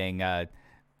doing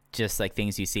just like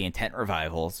things you see in tent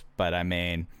revivals. But I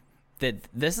mean,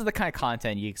 this is the kind of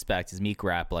content you expect, is me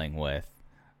grappling with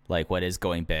like what is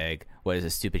going big, what is a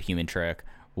stupid human trick,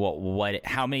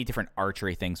 how many different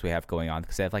archery things we have going on,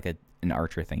 because I have like an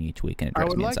archery thing each week, and it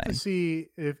drives me insane. I would like to see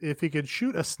if he could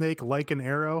shoot a snake like an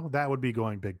arrow. That would be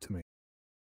going big to me.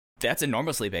 That's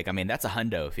enormously big. I mean, that's a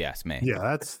hundo if you ask me.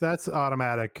 Yeah, that's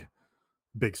automatic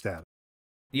big stat.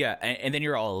 Yeah, and then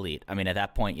you're all elite. I mean, at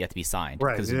that point, you have to be signed.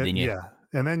 Right. Yeah,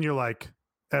 and then you're like,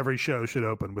 every show should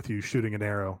open with you shooting an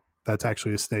arrow that's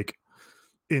actually a snake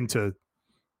into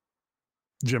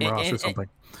Jim Ross or and- something.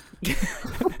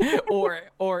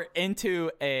 or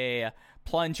into a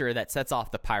plunger that sets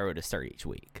off the pyro to start each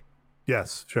week.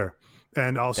 Yes, sure.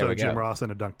 And There also we Jim go. Ross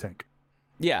in a dunk tank.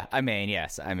 Yeah, I mean,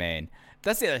 yes, I mean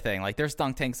that's the other thing. Like, there's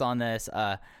dunk tanks on this.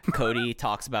 Cody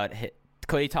talks about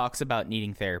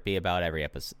needing therapy about every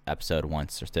episode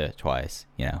once or twice.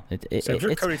 You know, So I'm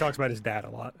sure it's Cody talks about his dad a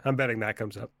lot. I'm betting that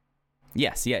comes up.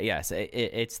 yes.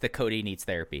 It's the Cody needs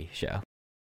therapy show.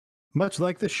 Much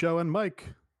like the show and Mike.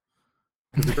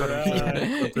 'Cause they put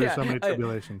him through Yeah, so many I-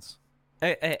 tribulations.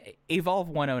 Evolve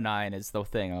 109 is the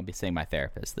thing I'll be seeing my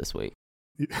therapist this week.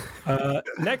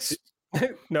 Next,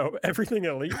 no, Everything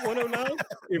Elite 109?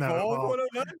 Evolve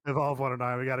 109? Evolve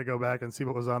 109. We got to go back and see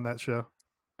what was on that show.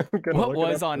 I'm gonna What look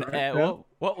it was up on right now.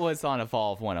 what was on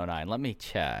Evolve 109? Let me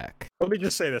check. Let me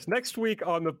just say this: next week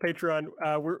on the Patreon,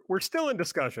 we're still in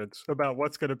discussions about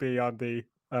what's going to be on the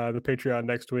Patreon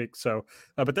next week. So,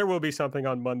 but there will be something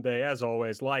on Monday, as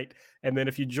always, light. And then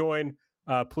if you join,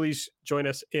 please join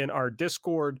us in our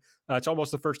Discord. It's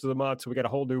almost the first of the month, so we got a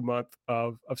whole new month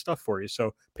of stuff for you.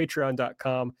 So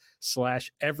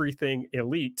patreon.com/everything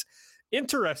elite.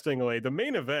 Interestingly, the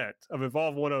main event of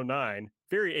Evolve 109,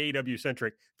 very AEW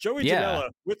centric. Joey Yeah. Janela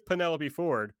with Penelope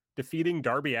Ford defeating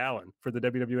Darby Allin for the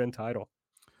WWN title.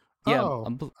 Yeah,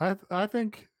 Oh, I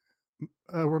think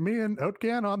were me and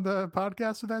Oatgan on the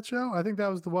podcast of that show? I think that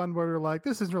was the one where we were like,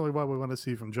 this isn't really what we want to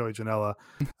see from Joey Janela.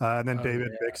 And then Oh, David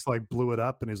yeah. Bix like blew it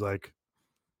up and he's like,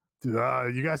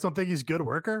 you guys don't think he's a good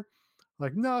worker?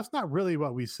 Like, no, it's not really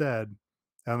what we said.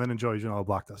 And then Joey Janela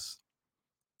blocked us.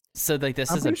 so like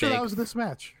this I'm is a pretty sure big that was this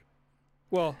match.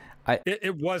 Well,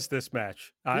 it was this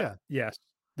match. Yeah. Yes.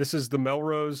 This is the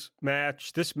Melrose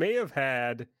match. This may have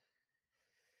had.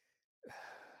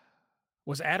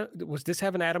 Was this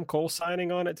having Adam Cole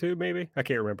signing on it too? Maybe I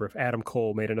can't remember if Adam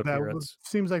Cole made an appearance.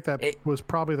 Seems like that It- was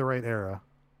probably the right era.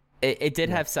 it did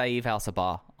have Saeed Al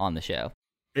Sabah on the show.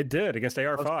 It did against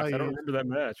AR Oh, Fox. I don't Saeed. remember that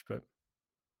match, but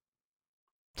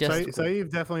Just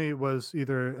Saeed definitely was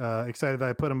either excited that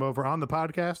I put him over on the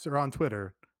podcast or on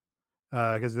Twitter.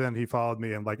 Because then he followed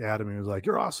me and like Adam, he was like,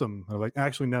 "You're awesome." I'm like,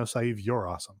 "Actually, no, Saeed, you're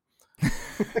awesome."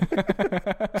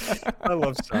 I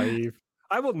love Saeed.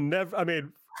 I will never. I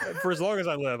mean, for as long as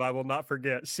I live, I will not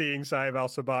forget seeing Saeed Al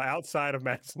Sabah outside of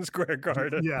Madison Square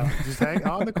Garden. Yeah, just hang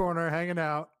on the corner, hanging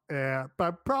out.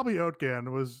 But probably Oatgan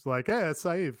was like, "Hey, it's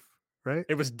Saeed, right?"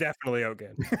 It was definitely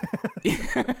Ogan.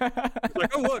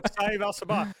 Like, oh look, Saeed Al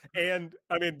Sabah. And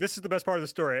I mean, this is the best part of the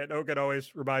story. And Ogan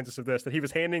always reminds us of this: that he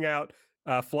was handing out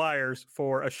flyers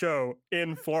for a show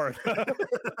in Florida.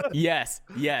 yes.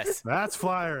 That's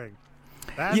flyering.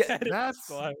 That's Yeah,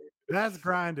 that's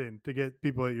grinding to get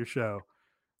people at your show.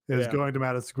 Is Yeah. going to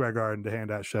Madison Square Garden to hand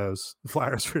out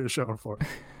flyers for your show in Florida.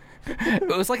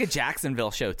 It was like a Jacksonville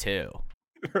show too.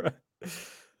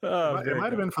 Oh, It very might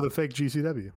have good. been for the fake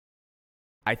GCW.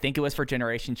 I think it was for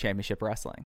Generation Championship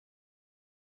Wrestling.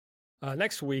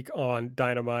 Next week on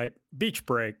Dynamite Beach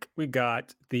Break, we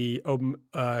got the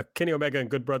Kenny Omega and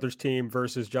Good Brothers team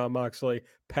versus Jon Moxley,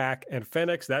 Pac, and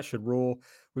Fenix. That should rule.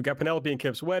 We've got Penelope and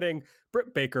Kip's wedding,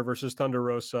 Britt Baker versus Thunder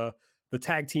Rosa, the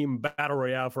tag team battle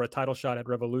royale for a title shot at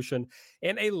Revolution,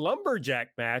 and a lumberjack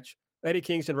match. Eddie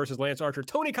Kingston versus Lance Archer.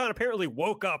 Tony Khan apparently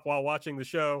woke up while watching the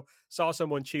show, saw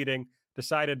someone cheating,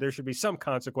 decided there should be some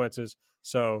consequences.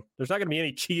 So there's not going to be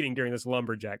any cheating during this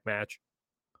lumberjack match.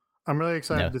 I'm really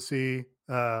excited No. to see,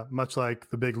 much like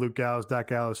the big Luke Gallows, Doc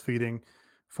Gallows feeding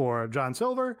for John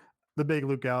Silver, the big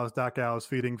Luke Gallows, Doc Gallows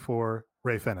feeding for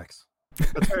Ray Fenix.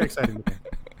 That's very exciting to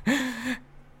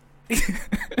me.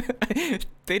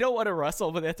 They don't want to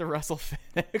wrestle, but they have to wrestle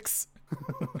Phoenix.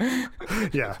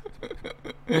 Yeah.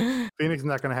 Phoenix is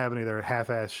not going to have any of their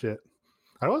half-ass shit.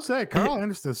 I will say, Carl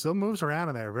Anderson still moves around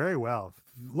in there very well.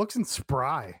 Looks in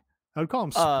spry. I would call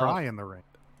him spry in the ring.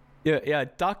 Yeah.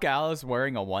 Doc Gallows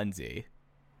wearing a onesie.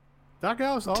 Doc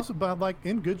Gallows also, but like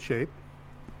in good shape.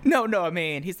 No, I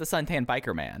mean he's the suntan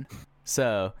biker man.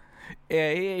 So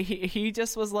he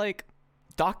just was like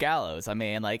Doc Gallows. I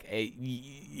mean, like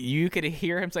you could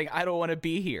hear him saying, "I don't want to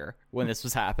be here" when this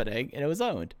was happening, and it was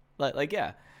owned. Like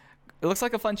yeah, it looks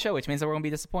like a fun show, which means that we're gonna be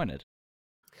disappointed.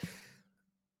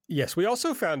 Yes, we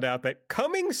also found out that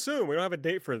coming soon, we don't have a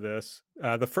date for this,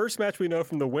 the first match we know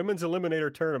from the Women's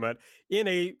Eliminator Tournament in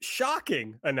a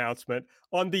shocking announcement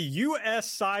on the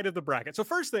U.S. side of the bracket. So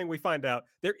first thing we find out,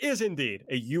 there is indeed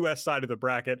a U.S. side of the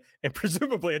bracket and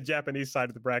presumably a Japanese side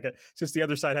of the bracket since the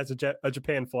other side has a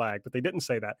Japan flag, but they didn't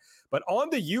say that. But on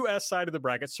the U.S. side of the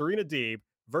bracket, Serena Deeb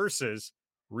versus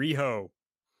Riho.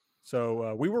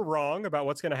 So we were wrong about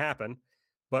what's going to happen,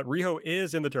 but Riho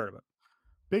is in the tournament.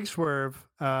 Big swerve.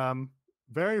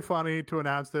 very funny to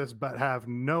announce this, but have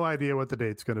no idea what the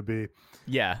date's going to be.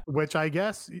 Yeah. Which I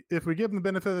guess if we give them the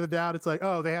benefit of the doubt, it's like,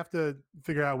 oh, they have to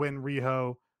figure out when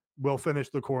Riho will finish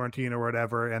the quarantine or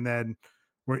whatever. And then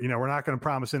we're not going to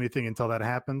promise anything until that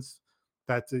happens.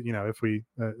 That's, if we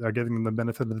are giving them the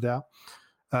benefit of the doubt.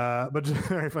 But just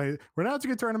very funny. We're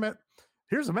announcing a tournament.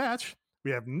 Here's a match.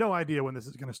 We have no idea when this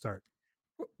is going to start.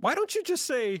 Why don't you just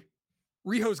say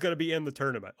Riho's going to be in the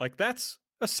tournament? Like, that's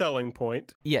a selling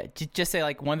point. Yeah, just say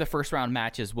like one of the first round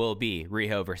matches will be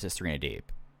Riho versus Serena Deeb.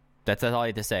 That's all you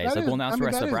have to say. So we'll announce the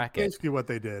rest of the bracket. Basically what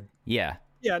they did. Yeah.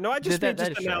 Yeah, no, I just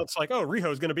announced true. like, oh,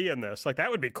 Riho's going to be in this. Like, that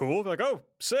would be cool. Like, oh,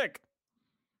 sick.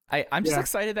 I'm just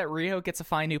excited that Riho gets to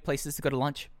find new places to go to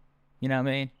lunch. You know what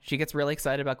I mean? She gets really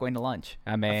excited about going to lunch.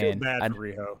 I feel bad for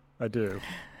Riho. I do.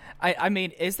 I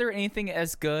mean, is there anything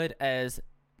as good as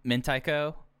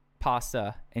Mentaiko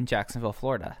pasta in Jacksonville,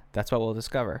 Florida? That's what we'll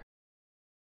discover.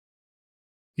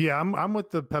 Yeah, I'm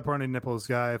with the pepperoni nipples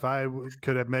guy. If I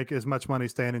could make as much money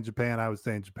staying in Japan, I would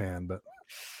stay in Japan. But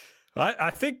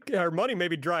I think her money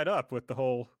maybe dried up with the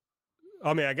whole.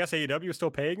 I mean, I guess AEW is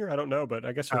still paying her. I don't know, but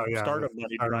I guess her Stardom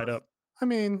money dried up. I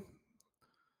mean,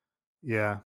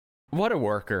 yeah. What a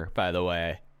worker, by the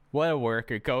way. What a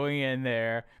worker, going in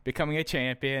there, becoming a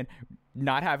champion,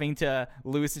 not having to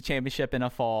lose the championship in a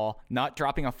fall, not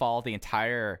dropping a fall the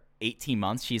entire 18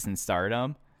 months she's in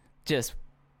Stardom. Just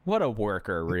what a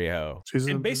worker, Riho. She's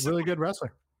a really good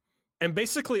wrestler. And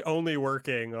basically only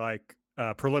working like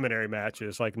preliminary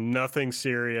matches, like nothing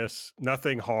serious,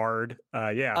 nothing hard.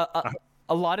 A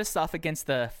lot of stuff against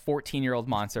the 14-year-old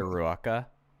monster Ruaka.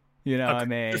 You know what I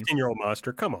mean? 15-year-old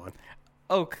monster, come on.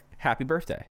 Oh, happy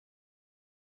birthday.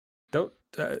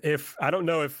 I don't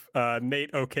know if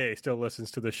Nate OK still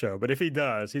listens to the show, but if he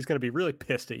does, he's going to be really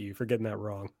pissed at you for getting that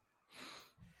wrong.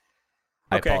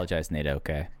 I apologize, Nate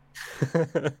OK.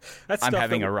 I'm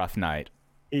having a rough night.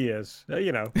 He is. When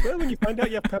you find out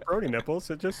you have pepperoni nipples,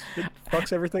 it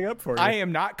fucks everything up for you. I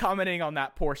am not commenting on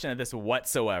that portion of this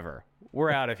whatsoever.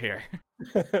 We're out of here.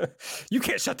 You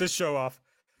can't shut this show off.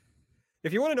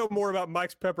 If you want to know more about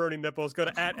Mike's pepperoni nipples, go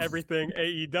to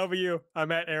 @everything_AEW.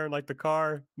 I'm at Aaron like the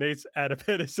car. Nate's at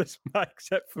Epitasis.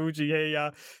 Mike's at Fuji. Hey,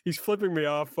 he's flipping me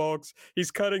off, folks. He's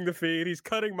cutting the feed. He's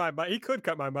cutting my mic. He could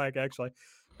cut my mic, actually.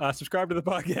 Subscribe to the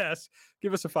podcast.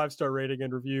 Give us a 5-star rating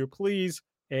and review, please.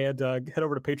 And head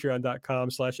over to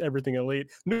patreon.com/everythingelite.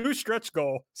 New stretch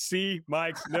goal. See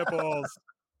Mike's nipples.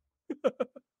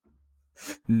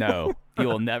 No, you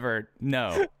will never.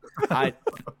 No.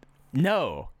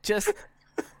 No. Just.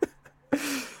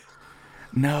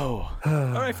 No.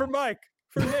 All right, for Mike,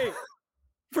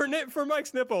 for Nate, for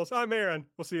Mike's nipples, I'm Aaron.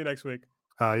 We'll see you next week.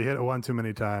 You hit it one too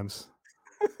many times.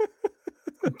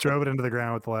 Drove it into the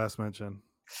ground with the last mention.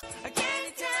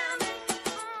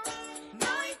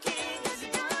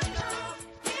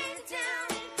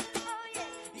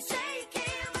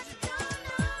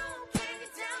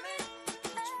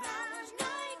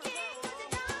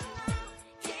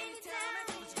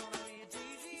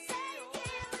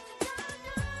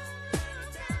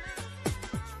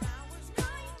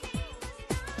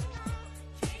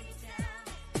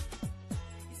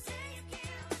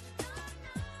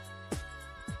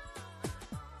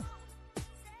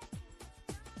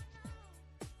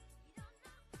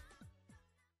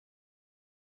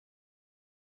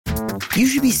 You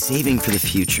should be saving for the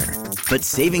future, but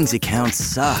savings accounts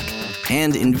suck,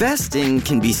 and investing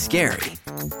can be scary.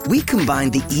 We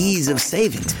combine the ease of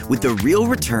savings with the real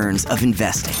returns of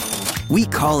investing. We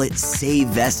call it Save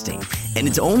Vesting, and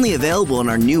it's only available in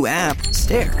our new app,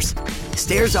 Stairs.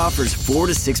 Stairs offers 4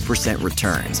 to 6%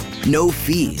 returns, no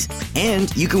fees,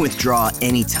 and you can withdraw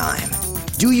anytime.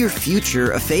 Do your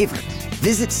future a favor.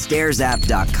 Visit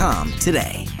stairsapp.com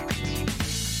today.